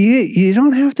you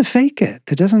don't have to fake it.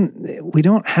 We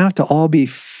don't have to all be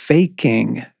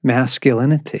faking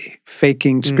masculinity,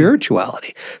 faking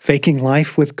spirituality, faking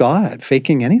life with God,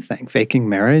 faking anything, faking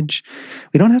marriage.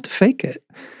 We don't have to fake it.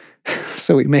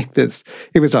 So we make this,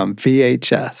 it was on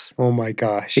VHS. Oh my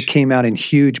gosh. It came out in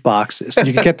huge boxes.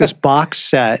 You could get this box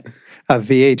set of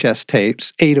VHS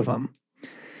tapes, 8 of them.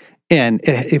 And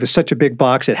it was such a big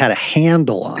box, it had a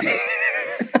handle on it.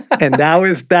 And that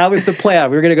was the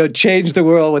plan. We were going to go change the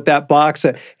world with that box.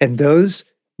 And those,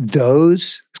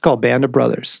 it's called Band of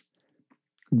Brothers.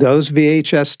 Those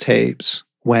VHS tapes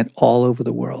went all over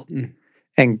the world.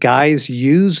 And guys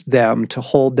used them to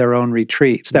hold their own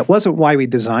retreats. That wasn't why we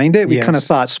designed it. We kind of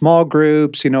thought small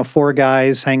groups, 4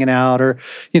 guys hanging out, or,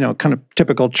 kind of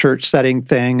typical church setting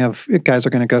thing of guys are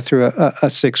going to go through a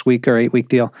 6-week or 8-week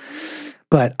deal.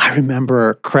 But I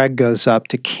remember Craig goes up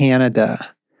to Canada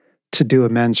to do a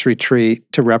men's retreat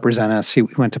to represent us. He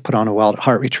went to put on a Wild at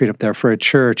Heart retreat up there for a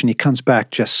church, and he comes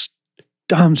back just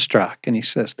dumbstruck. And he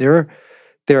says, there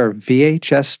are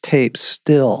VHS tapes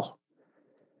still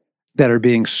that are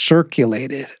being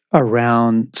circulated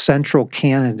around central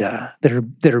Canada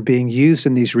that are being used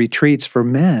in these retreats for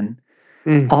men.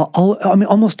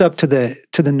 Almost up to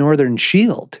the Northern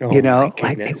Shield.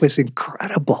 Like it was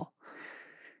incredible.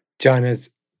 John, as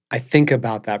I think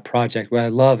about that project, what I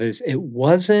love is it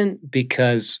wasn't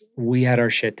because we had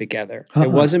our shit together.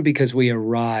 It wasn't because we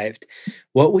arrived.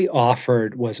 What we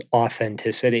offered was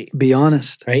authenticity. Be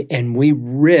honest. Right? And we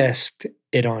risked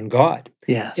it on God.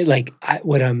 Yes.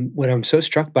 What I'm so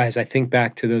struck by is I think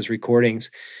back to those recordings.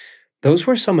 Those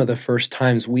were some of the first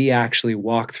times we actually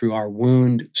walked through our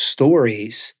wound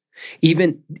stories,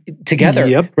 even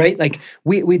together, right? Like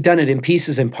we'd done it in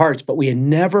pieces and parts, but we had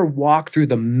never walked through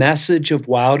the message of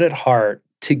Wild at Heart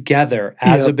together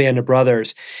as a band of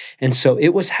brothers. And so it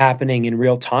was happening in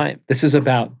real time. This is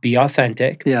about be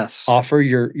authentic, offer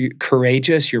your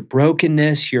courageous, your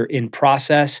brokenness, your in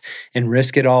process, and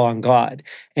risk it all on God.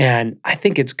 And I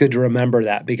think it's good to remember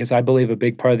that, because I believe a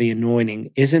big part of the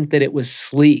anointing isn't that it was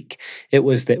sleek. It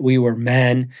was that we were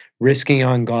men risking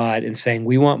on God and saying,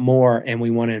 we want more, and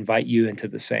we want to invite you into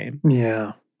the same.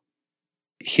 Yeah.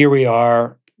 Here we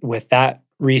are with that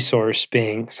resource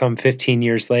being some 15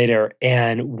 years later,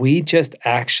 and we just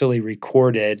actually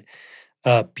recorded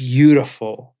a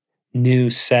beautiful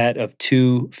new set of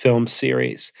 2 film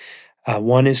series.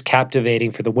 One is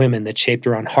Captivating for the women, that shaped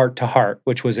around Heart to Heart,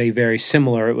 which was a very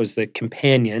similar, it was the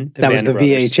companion to That was the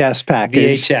VHS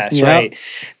package. VHS, right.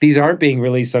 These aren't being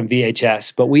released on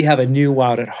VHS, but we have a new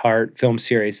Wild at Heart film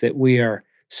series that we are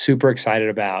super excited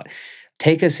about.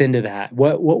 Take us into that.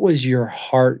 What was your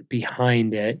heart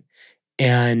behind it?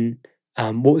 And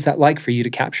what was that like for you to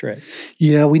capture it?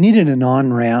 Yeah, we needed an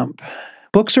on-ramp.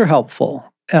 Books are helpful,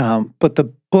 but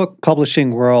the book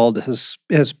publishing world has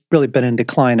really been in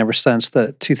decline ever since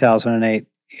the 2008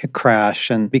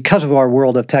 crash. And because of our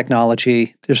world of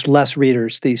technology, there's less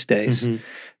readers these days.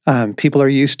 People are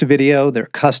used to video. They're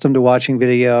accustomed to watching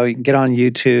video. You can get on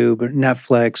YouTube or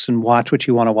Netflix and watch what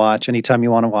you want to watch anytime you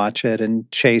want to watch it and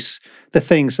chase the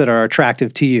things that are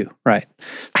attractive to you, right?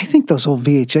 I think those old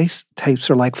VHS tapes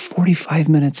are like 45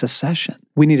 minutes a session.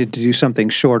 We needed to do something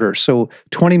shorter. So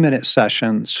 20-minute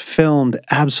sessions filmed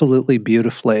absolutely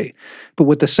beautifully, but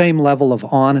with the same level of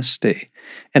honesty.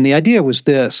 And the idea was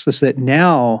this, is that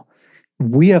now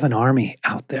we have an army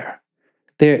out there.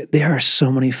 There are so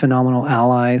many phenomenal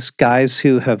allies, guys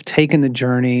who have taken the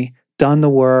journey, done the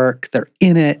work, they're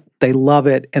in it, they love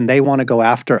it, and they want to go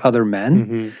after other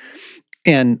men.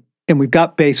 And we've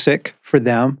got Basic for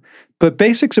them, but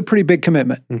Basic's a pretty big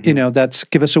commitment. That's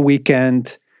give us a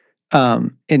weekend,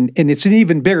 and it's an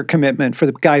even bigger commitment for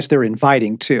the guys they're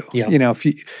inviting too. If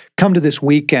you come to this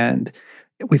weekend,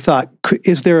 we thought,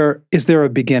 is there a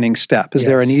beginning step? Is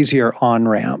there an easier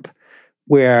on-ramp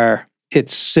where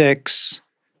it's 6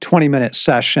 20-minute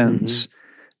sessions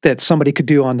that somebody could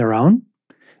do on their own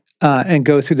and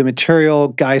go through the material?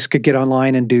 Guys could get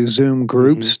online and do Zoom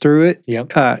groups through it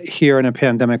here in a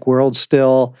pandemic world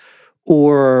still,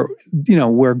 or,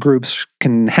 where groups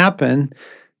can happen,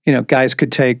 Guys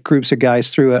could take groups of guys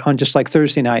through it on just like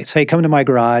Thursday nights. Hey, come to my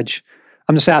garage.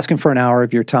 I'm just asking for an hour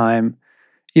of your time.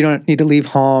 You don't need to leave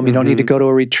home. You don't need to go to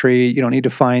a retreat. You don't need to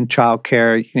find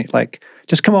childcare.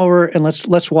 Just come over and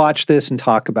let's watch this and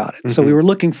talk about it. So we were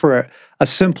looking for a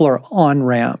simpler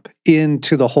on-ramp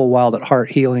into the whole Wild at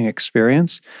Heart healing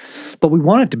experience, but we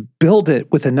wanted to build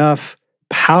it with enough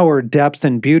power, depth,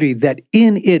 and beauty that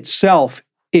in itself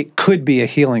it could be a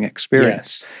healing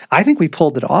experience. Yes. I think we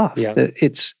pulled it off. Yeah.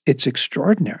 It's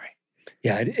extraordinary.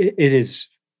 Yeah, it is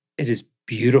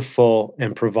beautiful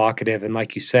and provocative, and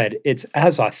like you said, it's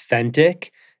as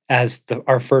authentic as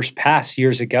our first pass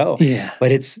years ago. Yeah.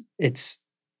 But it's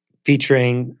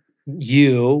featuring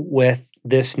you with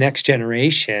this next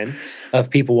generation of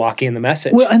people walking in the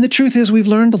message. Well, and the truth is, we've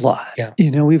learned a lot. Yeah.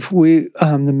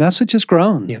 The message has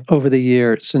grown over the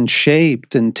years and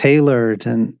shaped and tailored,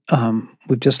 and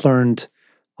we've just learned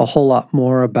a whole lot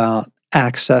more about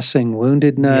accessing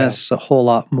woundedness, a whole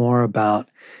lot more about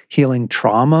healing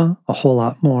trauma, a whole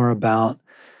lot more about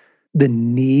the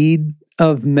need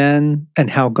of men and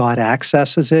how God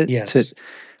accesses it. Yes.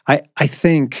 I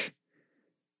think,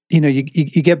 you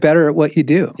get better at what you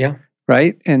do. Yeah.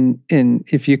 Right? And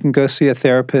if you can go see a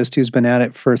therapist who's been at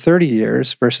it for 30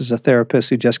 years versus a therapist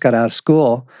who just got out of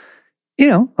school,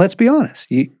 let's be honest.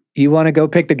 You want to go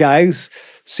pick the guy who's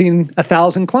seen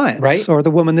 1,000 clients, right? Or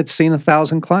the woman that's seen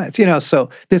 1,000 clients. So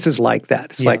this is like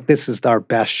that. It's like, this is our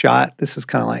best shot. This is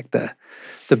kind of like the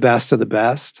best of the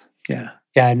best. Yeah.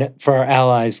 Yeah, and for our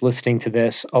allies listening to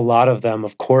this, a lot of them,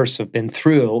 of course, have been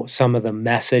through some of the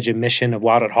message and mission of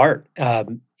Wild at Heart.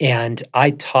 And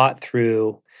I taught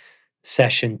through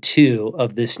session 2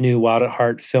 of this new Wild at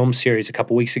Heart film series a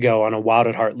couple weeks ago on a Wild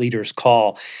at Heart leaders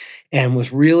call, and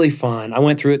was really fun. I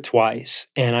went through it twice,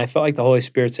 and I felt like the Holy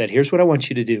Spirit said, here's what I want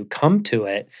you to do. Come to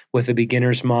it with a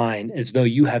beginner's mind, as though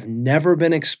you have never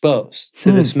been exposed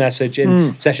to this message.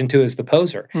 And session 2 is the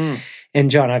poser.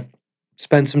 And John, I've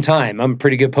spent some time. I'm a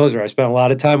pretty good poser. I spent a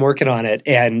lot of time working on it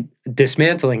and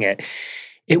dismantling it.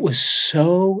 It was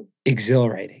so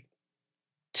exhilarating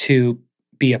to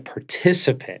be a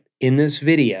participant in this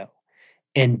video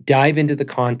and dive into the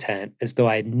content as though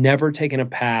I had never taken a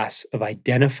pass of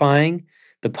identifying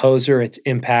the poser, its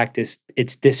impact,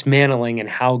 its dismantling, and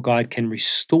how God can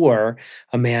restore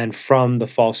a man from the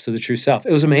false to the true self.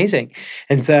 It was amazing.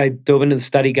 And so I dove into the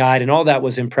study guide, and all that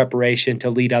was in preparation to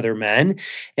lead other men.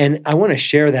 And I want to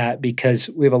share that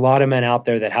because we have a lot of men out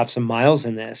there that have some miles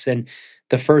in this. And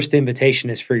the first invitation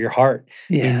is for your heart.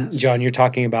 Yes. I mean, John, you're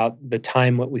talking about the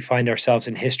time what we find ourselves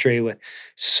in history with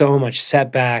so much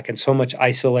setback and so much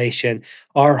isolation.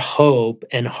 Our hope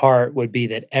and heart would be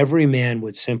that every man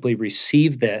would simply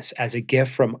receive this as a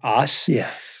gift from us.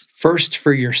 Yes. First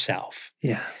for yourself.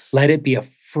 Yes. Let it be a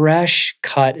fresh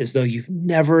cut as though you've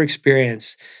never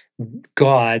experienced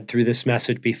God through this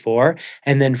message before.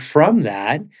 And then from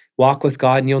that, walk with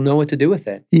God and you'll know what to do with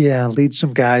it. Yeah, lead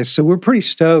some guys. So we're pretty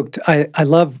stoked. I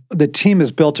love the team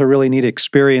has built a really neat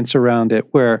experience around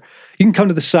it where you can come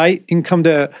to the site, you can come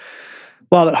to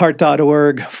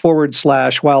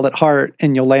wildatheart.org/Wild at Heart,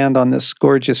 and you'll land on this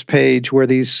gorgeous page where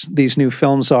these new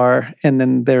films are. And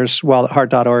then there's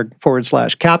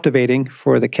wildatheart.org/Captivating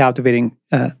for the Captivating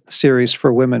series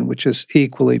for women, which is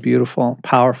equally beautiful,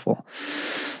 powerful.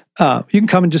 You can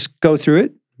come and just go through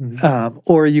it.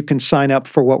 Or you can sign up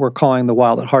for what we're calling the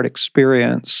Wild at Heart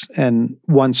Experience. And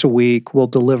once a week, we'll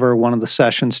deliver one of the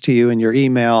sessions to you in your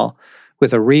email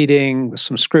with a reading, with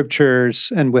some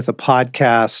scriptures, and with a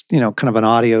podcast, kind of an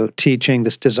audio teaching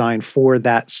that's designed for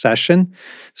that session.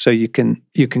 So you can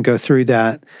go through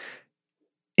that.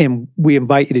 And we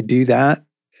invite you to do that.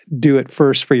 Do it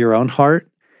first for your own heart.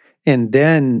 And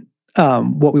then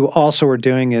what we also are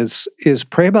doing is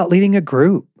pray about leading a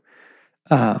group.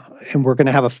 And we're going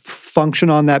to have a function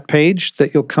on that page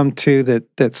that you'll come to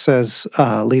that says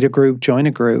lead a group, join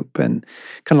a group, and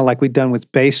kind of like we've done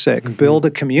with Basic, build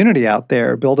a community out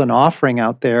there, build an offering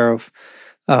out there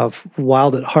of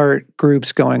Wild at Heart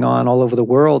groups going on all over the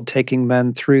world, taking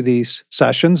men through these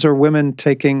sessions, or women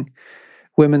taking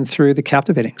women through the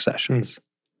Captivating sessions.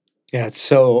 Yeah, it's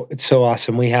so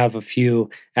awesome. We have a few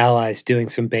allies doing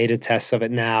some beta tests of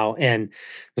it now, and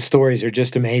the stories are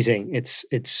just amazing. It's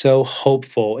so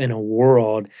hopeful in a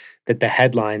world that the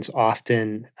headlines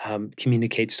often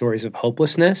communicate stories of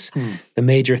hopelessness. The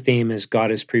major theme is God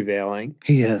is prevailing.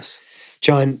 He is.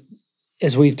 John,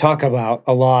 as we've talked about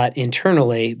a lot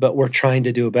internally, but we're trying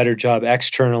to do a better job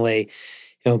externally,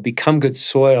 Become Good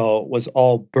Soil was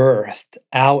all birthed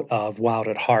out of Wild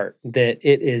at Heart, that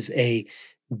it is a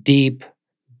deep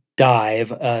dive,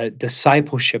 a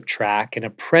discipleship track, an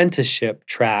apprenticeship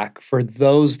track for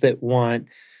those that want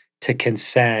to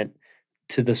consent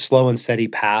to the slow and steady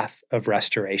path of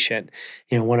restoration.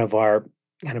 One of our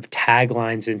kind of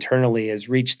taglines internally is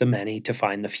reach the many to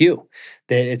find the few.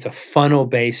 That it's a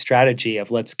funnel-based strategy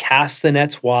of let's cast the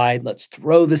nets wide, let's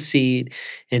throw the seed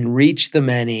and reach the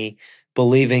many,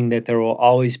 believing that there will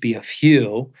always be a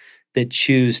few that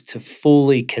choose to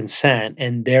fully consent.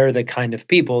 And they're the kind of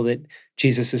people that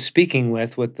Jesus is speaking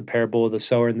with the parable of the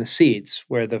sower and the seeds,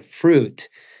 where the fruit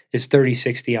is 30,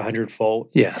 60, 100-fold.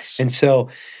 Yes. And so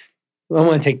I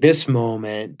want to take this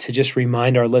moment to just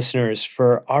remind our listeners,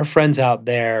 for our friends out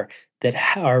there that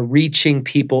are reaching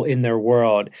people in their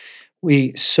world,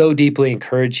 we so deeply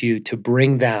encourage you to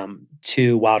bring them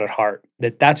to Wild at Heart.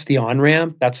 That's the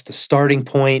on-ramp, that's the starting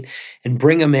point, and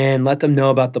bring them in, let them know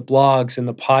about the blogs and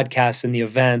the podcasts and the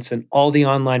events and all the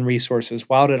online resources,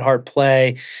 Wild at Heart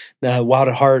Play, the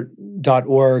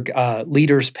wildatheart.org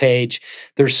leaders page.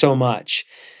 There's so much.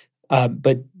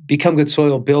 But Become Good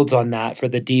Soil builds on that for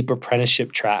the deep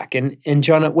apprenticeship track. And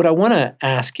John, what I want to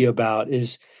ask you about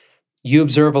is, you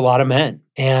observe a lot of men,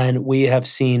 and we have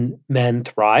seen men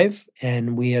thrive,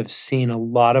 and we have seen a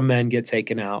lot of men get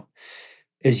taken out.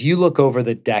 As you look over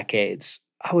the decades,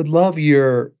 I would love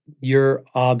your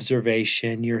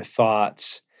observation, your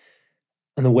thoughts,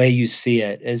 and the way you see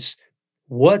it is,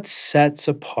 what sets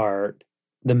apart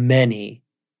the many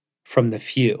from the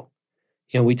few?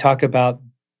 We talk about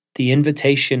the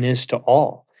invitation is to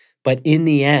all, but in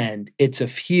the end, it's a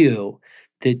few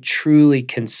that truly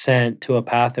consent to a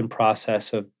path and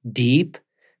process of deep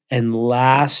and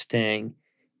lasting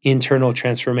internal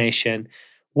transformation.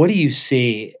 What do you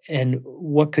see, and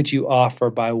what could you offer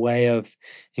by way of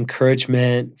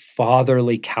encouragement,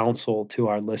 fatherly counsel to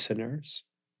our listeners?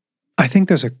 I think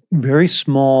there's a very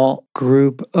small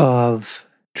group of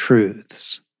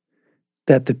truths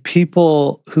that the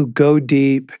people who go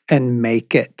deep and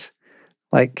make it,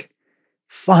 like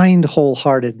find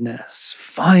wholeheartedness,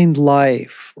 find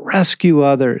life, rescue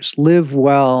others, live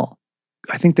well.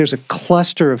 I think there's a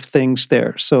cluster of things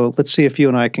there. So let's see if you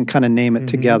and I can kind of name it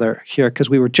together here, because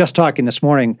we were just talking this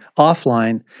morning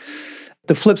offline.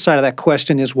 The flip side of that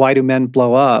question is, why do men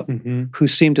blow up who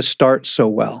seem to start so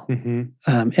well?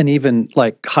 And even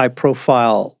like high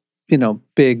profile,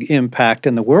 big impact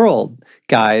in the world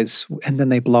guys, and then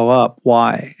they blow up.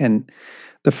 Why? And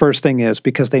the first thing is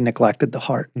because they neglected the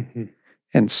heart.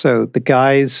 And so the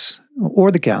guys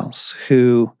or the gals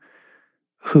who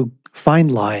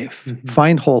find life,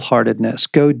 find wholeheartedness,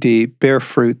 go deep, bear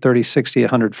fruit 30, 60,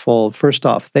 100-fold, first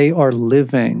off, they are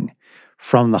living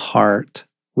from the heart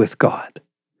with God.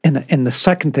 And the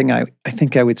second thing I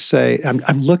think I would say,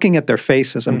 I'm looking at their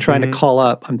faces. I'm trying to call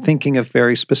up. I'm thinking of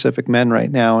very specific men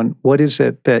right now, and what is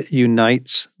it that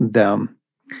unites them?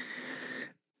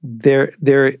 They're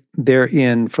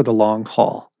in for the long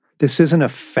haul. This isn't a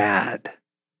fad.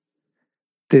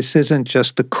 This isn't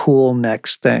just the cool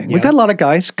next thing. Yeah. We got a lot of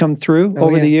guys come through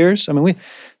over the years. I mean,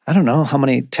 I don't know how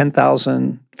many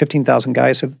 10,000, 15,000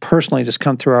 guys have personally just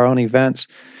come through our own events.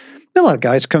 A lot of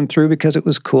guys come through because it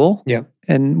was cool. Yeah.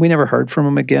 And we never heard from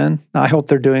them again. I hope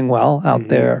they're doing well out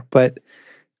there. But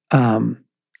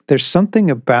there's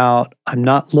something about, I'm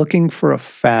not looking for a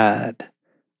fad.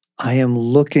 I am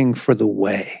looking for the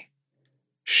way.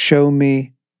 Show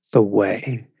me the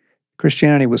way.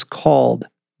 Christianity was called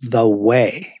the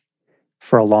way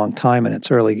for a long time in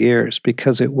its early years,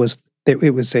 because it was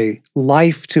a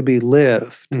life to be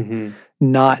lived,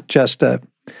 not just a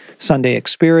Sunday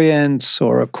experience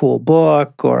or a cool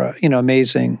book or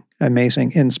amazing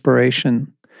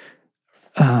inspiration.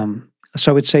 So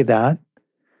I would say that.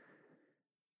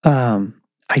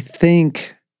 I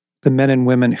think the men and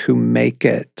women who make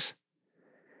it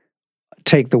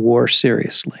take the war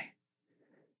seriously.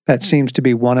 That seems to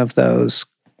be one of those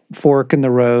fork in the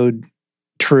road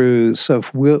truths of,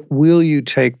 will you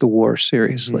take the war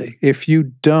seriously? If you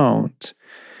don't,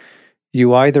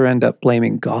 you either end up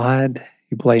blaming God,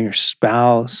 you blame your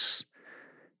spouse,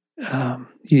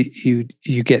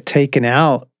 you get taken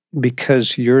out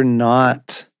because you're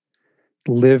not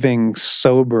living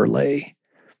soberly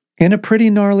in a pretty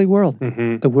gnarly world.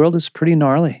 The world is pretty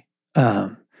gnarly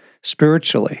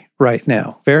spiritually right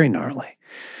now, very gnarly.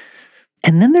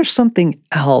 And then there's something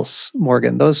else,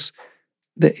 Morgan, those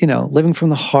that, living from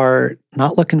the heart,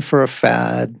 not looking for a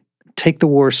fad, take the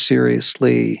war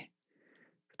seriously.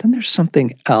 Then there's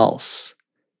something else.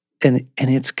 And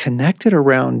it's connected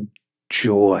around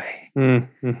joy.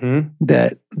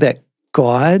 That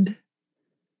God,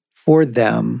 for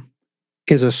them,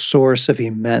 is a source of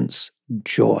immense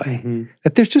joy.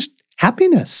 That there's just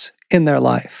happiness in their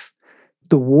life.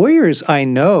 The warriors I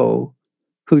know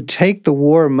who take the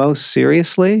war most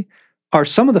seriously are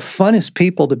some of the funnest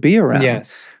people to be around.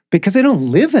 Yes. because they don't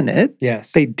live in it.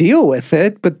 Yes. They deal with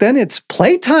it, but then it's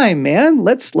playtime, man.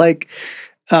 Let's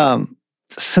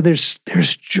so there's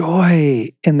joy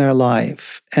in their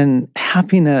life and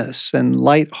happiness and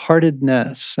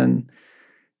lightheartedness and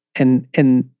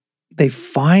they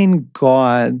find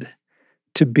God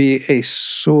to be a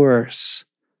source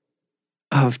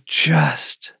of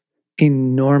just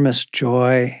enormous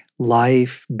joy,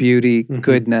 life, beauty,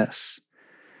 goodness.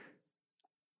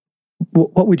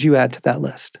 What would you add to that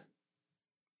list?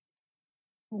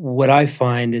 What I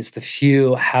find is the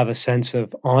few have a sense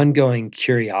of ongoing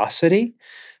curiosity,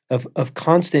 of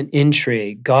constant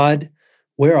intrigue. God,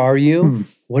 where are you?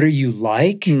 What are you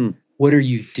like? What are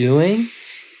you doing?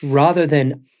 Rather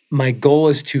than my goal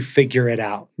is to figure it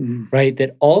out, right?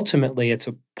 That ultimately it's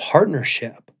a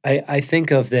partnership. I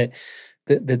think of that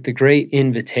the great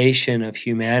invitation of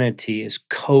humanity is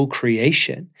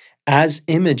co-creation. As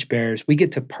image bearers, we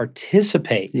get to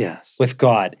participate with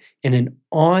God in an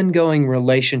ongoing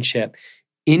relationship,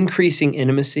 increasing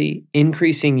intimacy,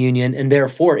 increasing union, and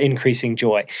therefore increasing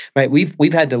joy. Right?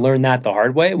 We've had to learn that the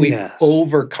hard way. We've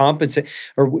overcompensated,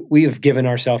 or we have given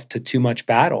ourselves to too much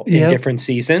battle in different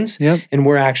seasons, and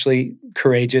we're actually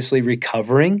courageously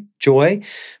recovering joy.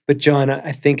 But John,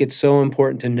 I think it's so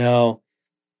important to know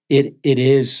it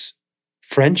is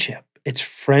friendship. It's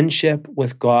friendship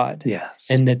with God.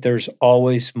 And that there's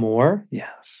always more.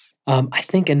 I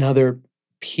think another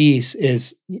piece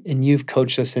is, and you've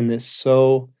coached us in this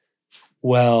so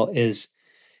well, is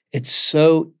it's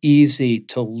so easy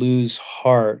to lose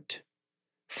heart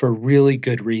for really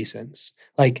good reasons.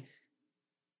 Like,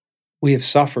 we have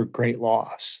suffered great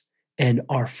loss, and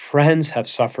our friends have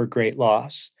suffered great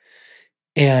loss.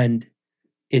 And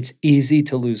it's easy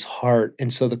to lose heart.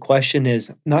 And so the question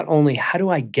is not only how do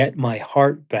I get my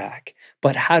heart back,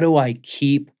 but how do I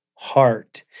keep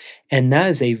heart? And that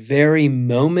is a very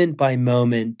moment by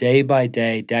moment, day by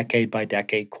day, decade by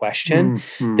decade question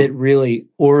that really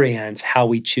orients how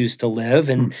we choose to live.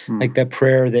 And like the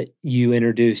prayer that you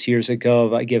introduced years ago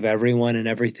of I give everyone and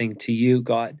everything to you,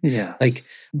 God. Like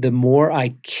the more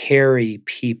I carry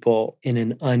people in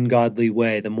an ungodly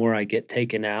way, the more I get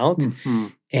taken out.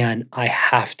 And I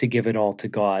have to give it all to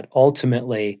God.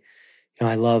 Ultimately,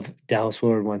 I love Dallas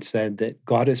Willard once said that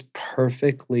God is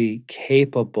perfectly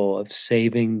capable of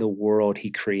saving the world he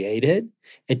created.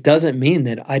 It doesn't mean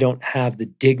that I don't have the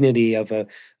dignity of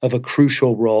a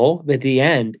crucial role, but at the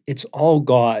end, it's all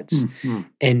God's.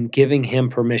 And giving him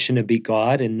permission to be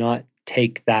God and not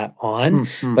take that on.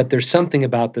 But there's something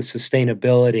about the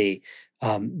sustainability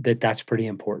that's pretty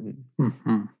important.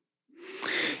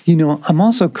 I'm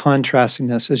also contrasting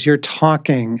this as you're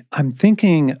talking. I'm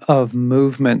thinking of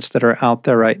movements that are out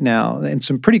there right now, and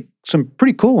some pretty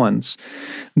cool ones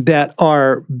that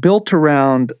are built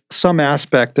around some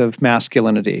aspect of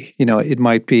masculinity. It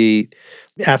might be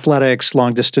athletics,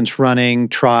 long distance running,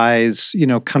 tries.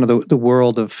 Kind of the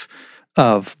world of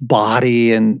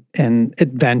body and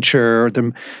adventure,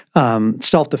 the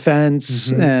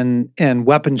self-defense and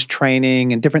weapons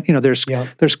training and different,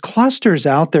 there's clusters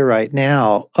out there right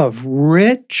now of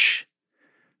rich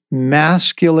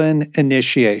masculine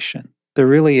initiation. There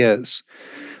really is.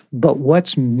 But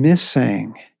what's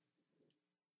missing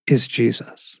is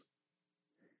Jesus.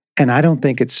 And I don't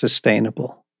think it's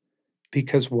sustainable.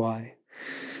 Because why?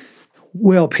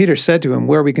 Well, Peter said to him,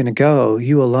 where are we going to go?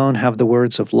 You alone have the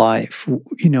words of life.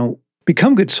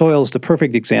 Become Good Soil is the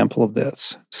perfect example of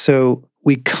this. So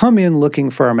we come in looking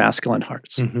for our masculine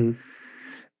hearts.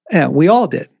 And we all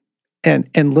did.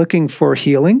 And looking for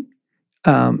healing,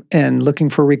 and looking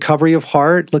for recovery of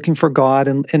heart, looking for God,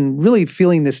 and really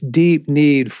feeling this deep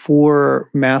need for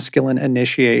masculine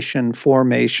initiation,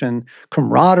 formation,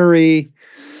 camaraderie.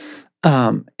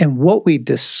 And what we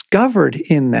discovered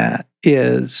in that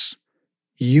is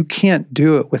you can't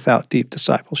do it without deep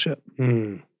discipleship.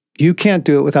 You can't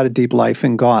do it without a deep life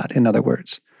in God, in other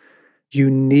words. You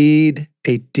need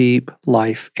a deep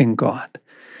life in God.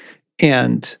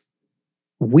 And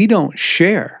we don't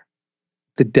share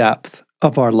the depth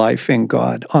of our life in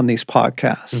God on these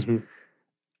podcasts.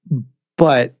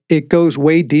 But it goes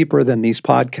way deeper than these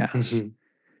podcasts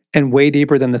and way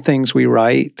deeper than the things we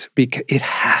write, because it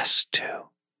has to.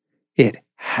 It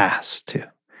has to.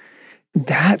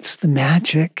 That's the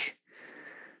magic.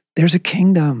 There's a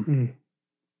kingdom.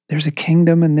 There's a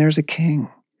kingdom and there's a king.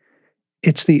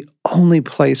 It's the only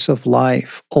place of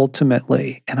life,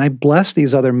 ultimately. And I bless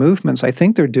these other movements. I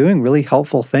think they're doing really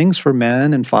helpful things for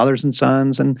men and fathers and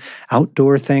sons and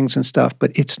outdoor things and stuff,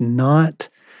 but it's not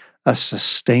a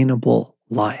sustainable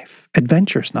life.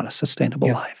 Adventure is not a sustainable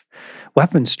life.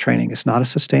 Weapons training is not a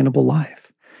sustainable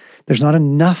life. There's not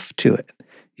enough to it.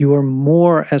 You are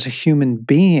more as a human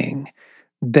being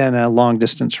than a long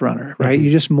distance runner, right? Mhm.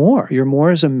 You're just more. You're more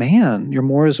as a man. You're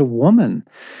more as a woman.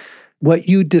 What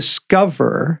you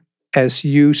discover as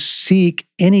you seek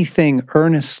anything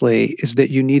earnestly is that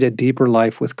you need a deeper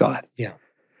life with God. Yeah.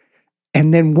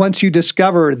 And then once you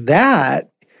discover that,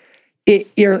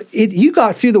 you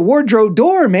got through the wardrobe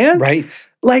door, man. Right.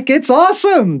 Like, it's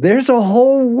awesome. There's a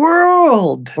whole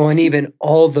world. Well, and even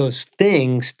all those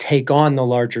things take on the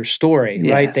larger story,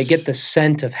 right? They Yes. get the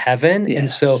scent of heaven. And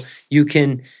so Yes. you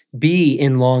can be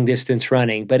in long distance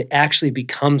running, but it actually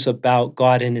becomes about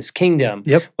God and his kingdom,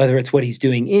 Yep. whether it's what he's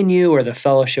doing in you or the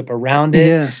fellowship around it.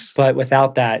 Yes. But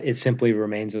without that, it simply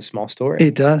remains a small story.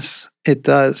 It does. It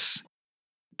does.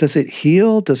 Does it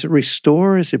heal? Does it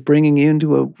restore? Is it bringing you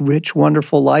into a rich,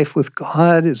 wonderful life with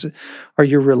God? Are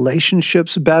your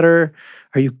relationships better?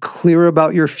 Are you clear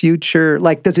about your future?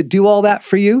 Like, does it do all that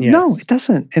for you? Yes. No, it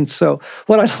doesn't. And so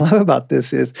what I love about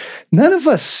this is none of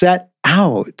us set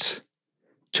out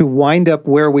to wind up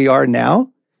where we are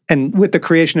now. And with the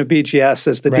creation of BGS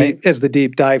as the Right.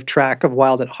 deep dive track of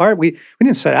Wild at Heart, we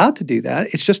didn't set out to do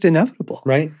that. It's just inevitable,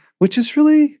 Right. which is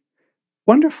really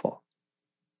wonderful.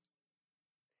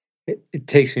 It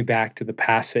takes me back to the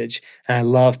passage, and I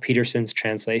love Peterson's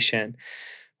translation,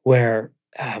 where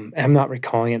I'm not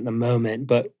recalling it in the moment,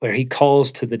 but where he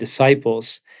calls to the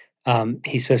disciples.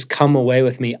 He says, "Come away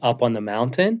with me up on the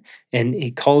mountain," and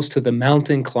he calls to the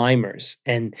mountain climbers,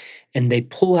 and they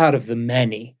pull out of the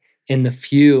many, and the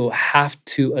few have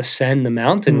to ascend the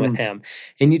mountain with him.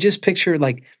 And you just picture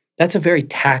like that's a very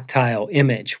tactile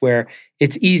image where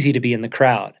it's easy to be in the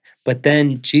crowd, but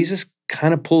then Jesus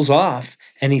kind of pulls off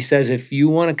and he says, if you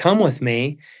want to come with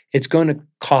me, it's going to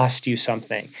cost you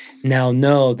something. Now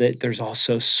know that there's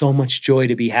also so much joy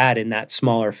to be had in that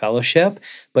smaller fellowship,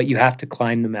 but you have to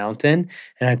climb the mountain.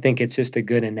 And I think it's just a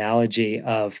good analogy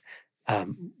of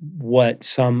what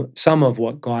some of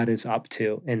what God is up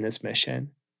to in this mission.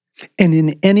 And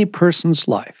in any person's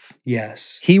life,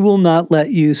 Yes. he will not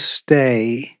let you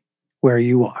stay where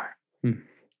you are.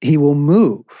 He will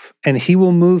move, and he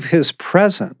will move his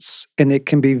presence. And it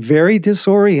can be very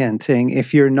disorienting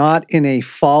if you're not in a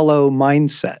follow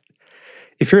mindset.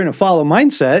 If you're in a follow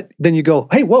mindset, then you go,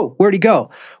 hey, whoa, where'd he go?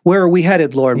 Where are we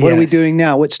headed, Lord? What are we Yes. doing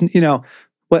now?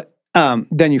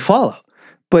 Then you follow.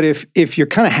 But if you're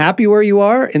kind of happy where you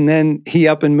are, and then he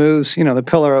up and moves, the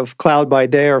pillar of cloud by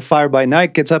day or fire by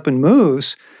night gets up and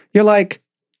moves, you're like,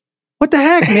 what the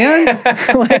heck,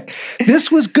 man? Like,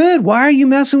 this was good. Why are you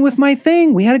messing with my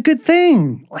thing? We had a good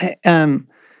thing.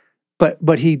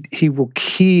 But he will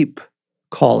keep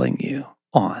calling you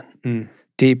on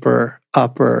deeper,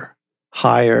 upper,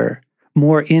 higher,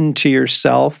 more into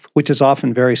yourself, which is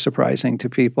often very surprising to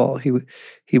people. He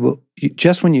will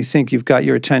just when you think you've got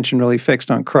your attention really fixed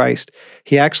on Christ,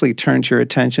 he actually turns your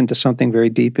attention to something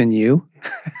very deep in you.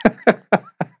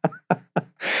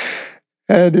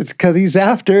 And it's because he's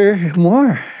after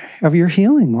more of your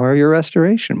healing, more of your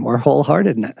restoration, more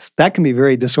wholeheartedness. That can be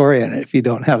very disorienting if you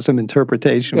don't have some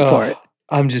interpretation for it.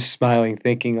 I'm just smiling,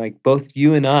 thinking like both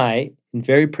you and I, in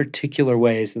very particular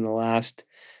ways in the last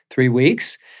 3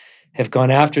 weeks, have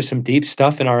gone after some deep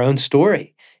stuff in our own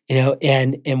story.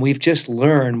 And we've just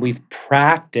learned, we've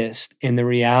practiced in the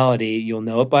reality, you'll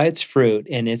know it by its fruit,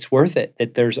 and it's worth it,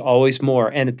 that there's always more.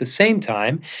 And at the same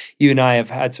time, you and I have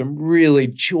had some really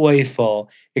joyful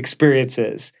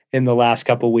experiences in the last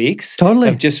couple of weeks. Totally.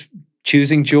 Of just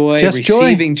choosing joy, Just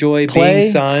receiving joy, Play,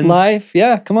 being sons. life.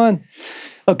 Yeah, come on.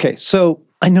 Okay, so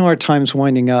I know our time's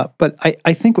winding up, but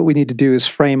I think what we need to do is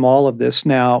frame all of this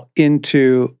now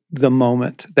into the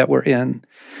moment that we're in.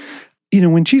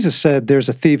 When Jesus said there's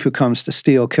a thief who comes to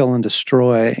steal, kill, and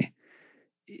destroy,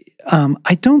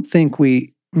 I don't think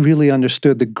we really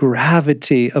understood the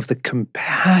gravity of the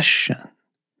compassion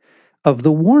of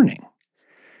the warning.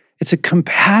 It's a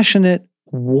compassionate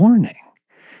warning.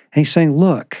 And he's saying,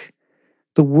 look,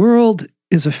 the world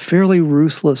is a fairly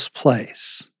ruthless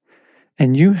place,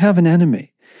 and you have an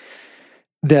enemy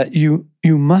that you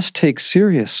must take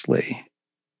seriously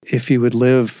if you would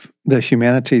live the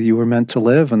humanity you were meant to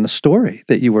live and the story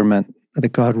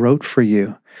that God wrote for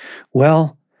you.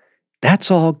 Well, that's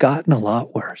all gotten a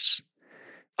lot worse.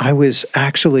 I was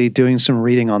actually doing some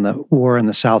reading on the war in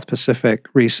the South Pacific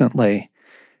recently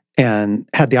and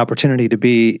had the opportunity to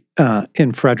be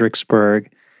in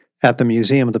Fredericksburg at the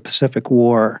Museum of the Pacific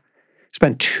War.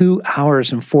 Spent 2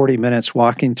 hours and 40 minutes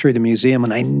walking through the museum,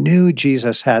 and I knew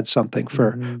Jesus had something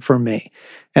for me.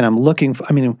 And I'm looking for,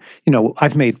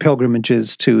 I've made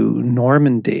pilgrimages to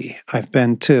Normandy. I've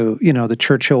been to, the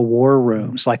Churchill War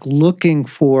Rooms, like looking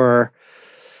for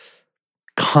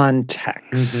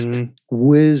context, Mhm.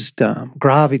 wisdom,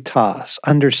 gravitas,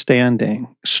 understanding,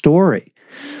 story.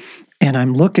 And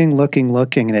I'm looking,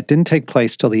 and it didn't take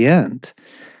place till the end.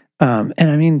 And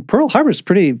I mean, Pearl Harbor's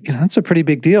pretty, that's a pretty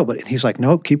big deal. But he's like,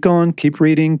 nope, keep going, keep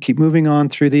reading, keep moving on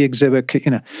through the exhibit.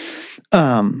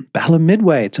 Battle of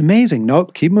Midway, it's amazing.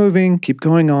 Nope, keep moving, keep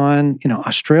going on.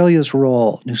 Australia's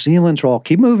role, New Zealand's role,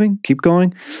 keep moving, keep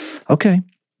going. Okay,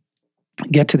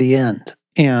 get to the end.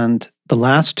 And the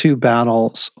last two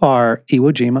battles are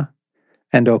Iwo Jima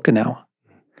and Okinawa.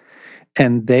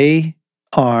 And they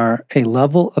are a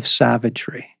level of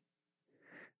savagery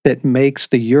that makes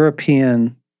the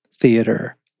European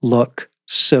theater look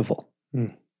civil.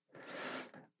 Mm.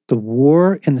 The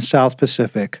war in the South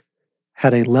Pacific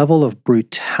had a level of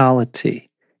brutality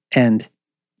and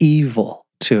evil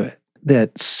to it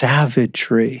that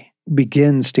savagery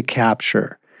begins to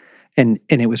capture. And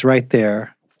it was right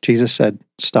there. Jesus said,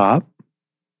 stop,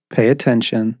 pay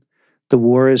attention. The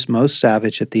war is most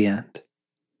savage at the end.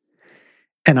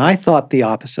 And I thought the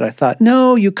opposite. I thought,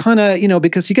 no, you kind of,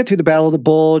 because you get through the Battle of the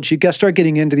Bulge, you start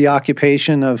getting into the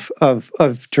occupation of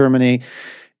Germany,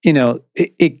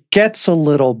 it gets a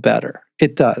little better.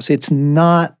 It does. It's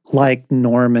not like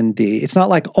Normandy. It's not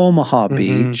like Omaha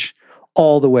Beach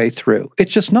all the way through.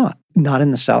 It's just not. Not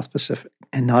in the South Pacific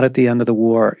and not at the end of the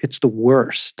war. It's the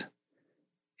worst.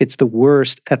 It's the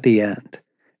worst at the end.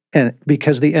 And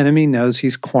because the enemy knows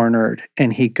he's cornered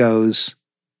and he goes,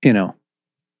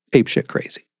 apeshit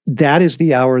crazy. That is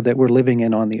the hour that we're living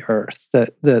in on the earth.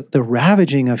 The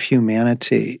ravaging of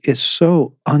humanity is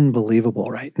so unbelievable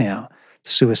right now.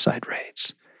 Suicide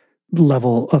rates,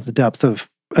 level of the depth of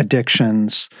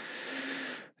addictions,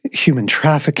 human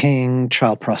trafficking,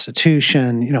 child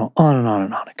prostitution, on and on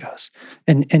and on it goes.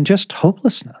 And just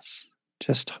hopelessness,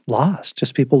 just lost,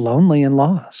 just people lonely and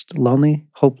lost, lonely,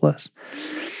 hopeless.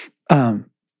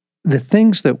 The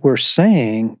things that we're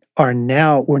saying we're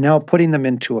now putting them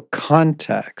into a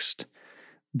context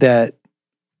that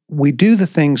we do the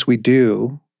things we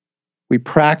do, we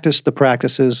practice the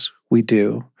practices we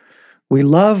do, we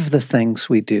love the things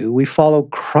we do, we follow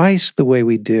Christ the way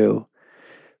we do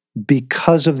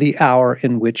because of the hour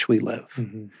in which we live.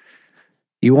 Mm-hmm.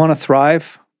 You want to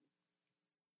thrive?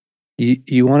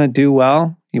 You want to do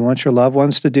well? You want your loved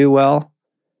ones to do well?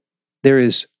 There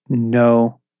is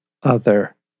no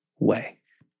other way.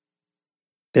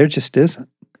 There just isn't.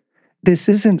 This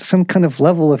isn't some kind of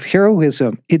level of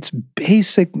heroism. It's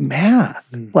basic math.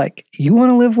 Like, you want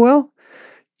to live well?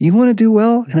 You want to do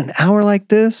well in an hour like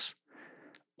this?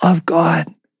 Love God.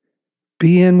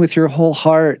 Be in with your whole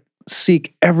heart.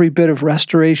 Seek every bit of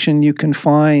restoration you can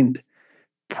find.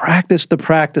 Practice the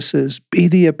practices. Be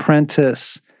the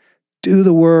apprentice. Do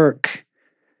the work.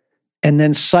 And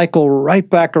then cycle right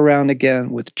back around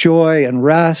again with joy and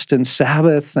rest and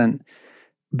Sabbath, and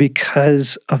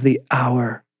because of the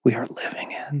hour we are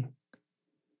living in.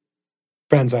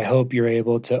 Friends, I hope you're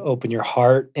able to open your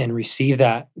heart and receive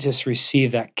that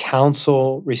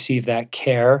counsel, receive that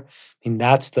care. I mean,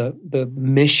 that's the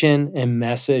mission and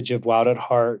message of Wild at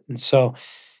Heart. And so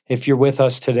if you're with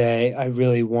us today, I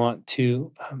really want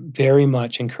to very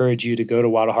much encourage you to go to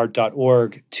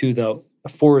wildatheart.org to the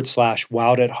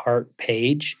 /Wild at Heart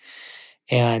page.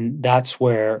 And that's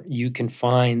where you can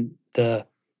find the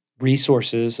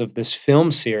resources of this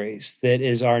film series that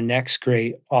is our next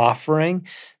great offering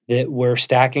that we're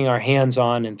stacking our hands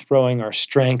on and throwing our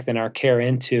strength and our care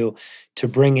into to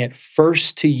bring it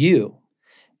first to you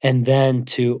and then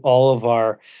to all of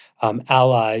our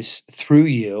allies through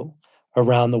you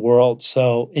around the world.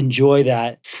 So enjoy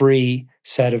that free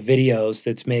set of videos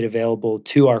that's made available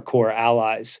to our core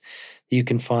allies that you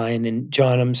can find. And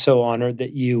John, I'm so honored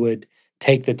that you would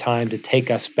take the time to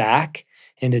take us back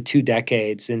into 2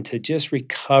 decades and to just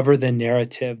recover the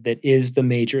narrative that is the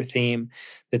major theme,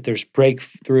 that there's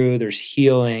breakthrough, there's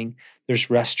healing,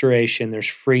 there's restoration, there's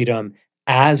freedom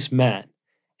as men,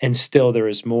 and still there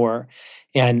is more.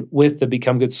 And with the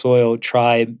Become Good Soil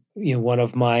tribe, one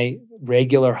of my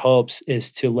regular hopes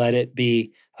is to let it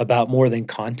be about more than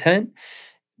content,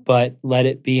 but let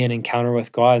it be an encounter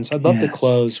with God. And so I'd love to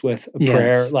close with a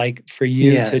prayer, like for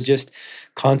you to just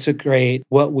consecrate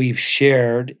what we've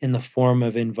shared in the form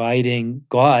of inviting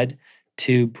God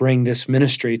to bring this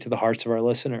ministry to the hearts of our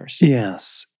listeners.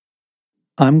 Yes.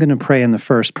 I'm going to pray in the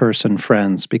first person,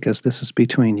 friends, because this is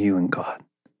between you and God.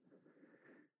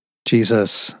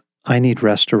 Jesus, I need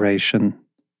restoration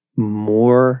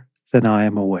more than I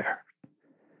am aware.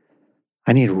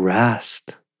 I need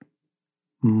rest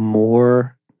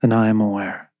more than I am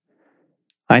aware.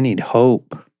 I need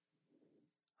hope.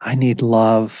 I need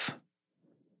love.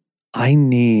 I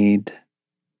need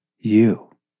you.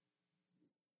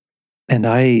 And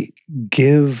I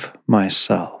give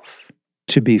myself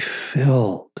to be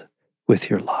filled with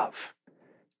your love,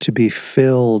 to be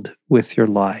filled with your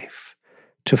life,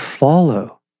 to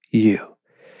follow you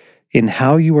in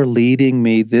how you are leading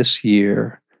me this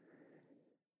year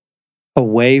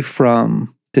away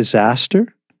from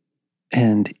disaster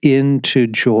and into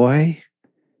joy,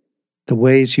 the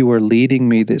ways you are leading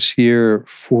me this year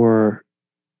for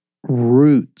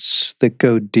roots that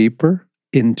go deeper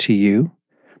into you,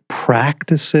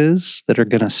 practices that are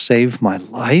going to save my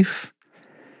life,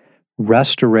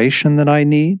 restoration that I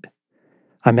need.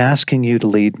 I'm asking you to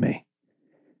lead me.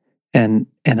 And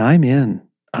I'm in.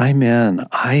 I'm in.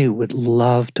 I would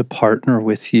love to partner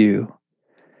with you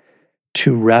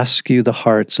to rescue the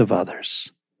hearts of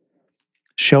others.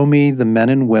 Show me the men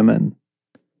and women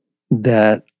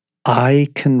that I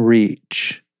can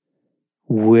reach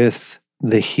with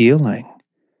the healing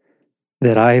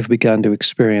that I have begun to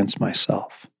experience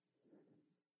myself.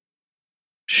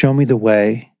 Show me the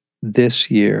way this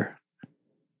year.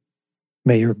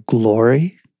 May your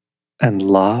glory and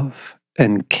love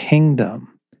and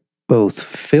kingdom both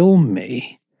fill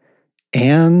me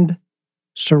and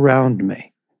surround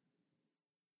me.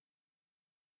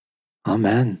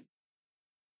 Amen.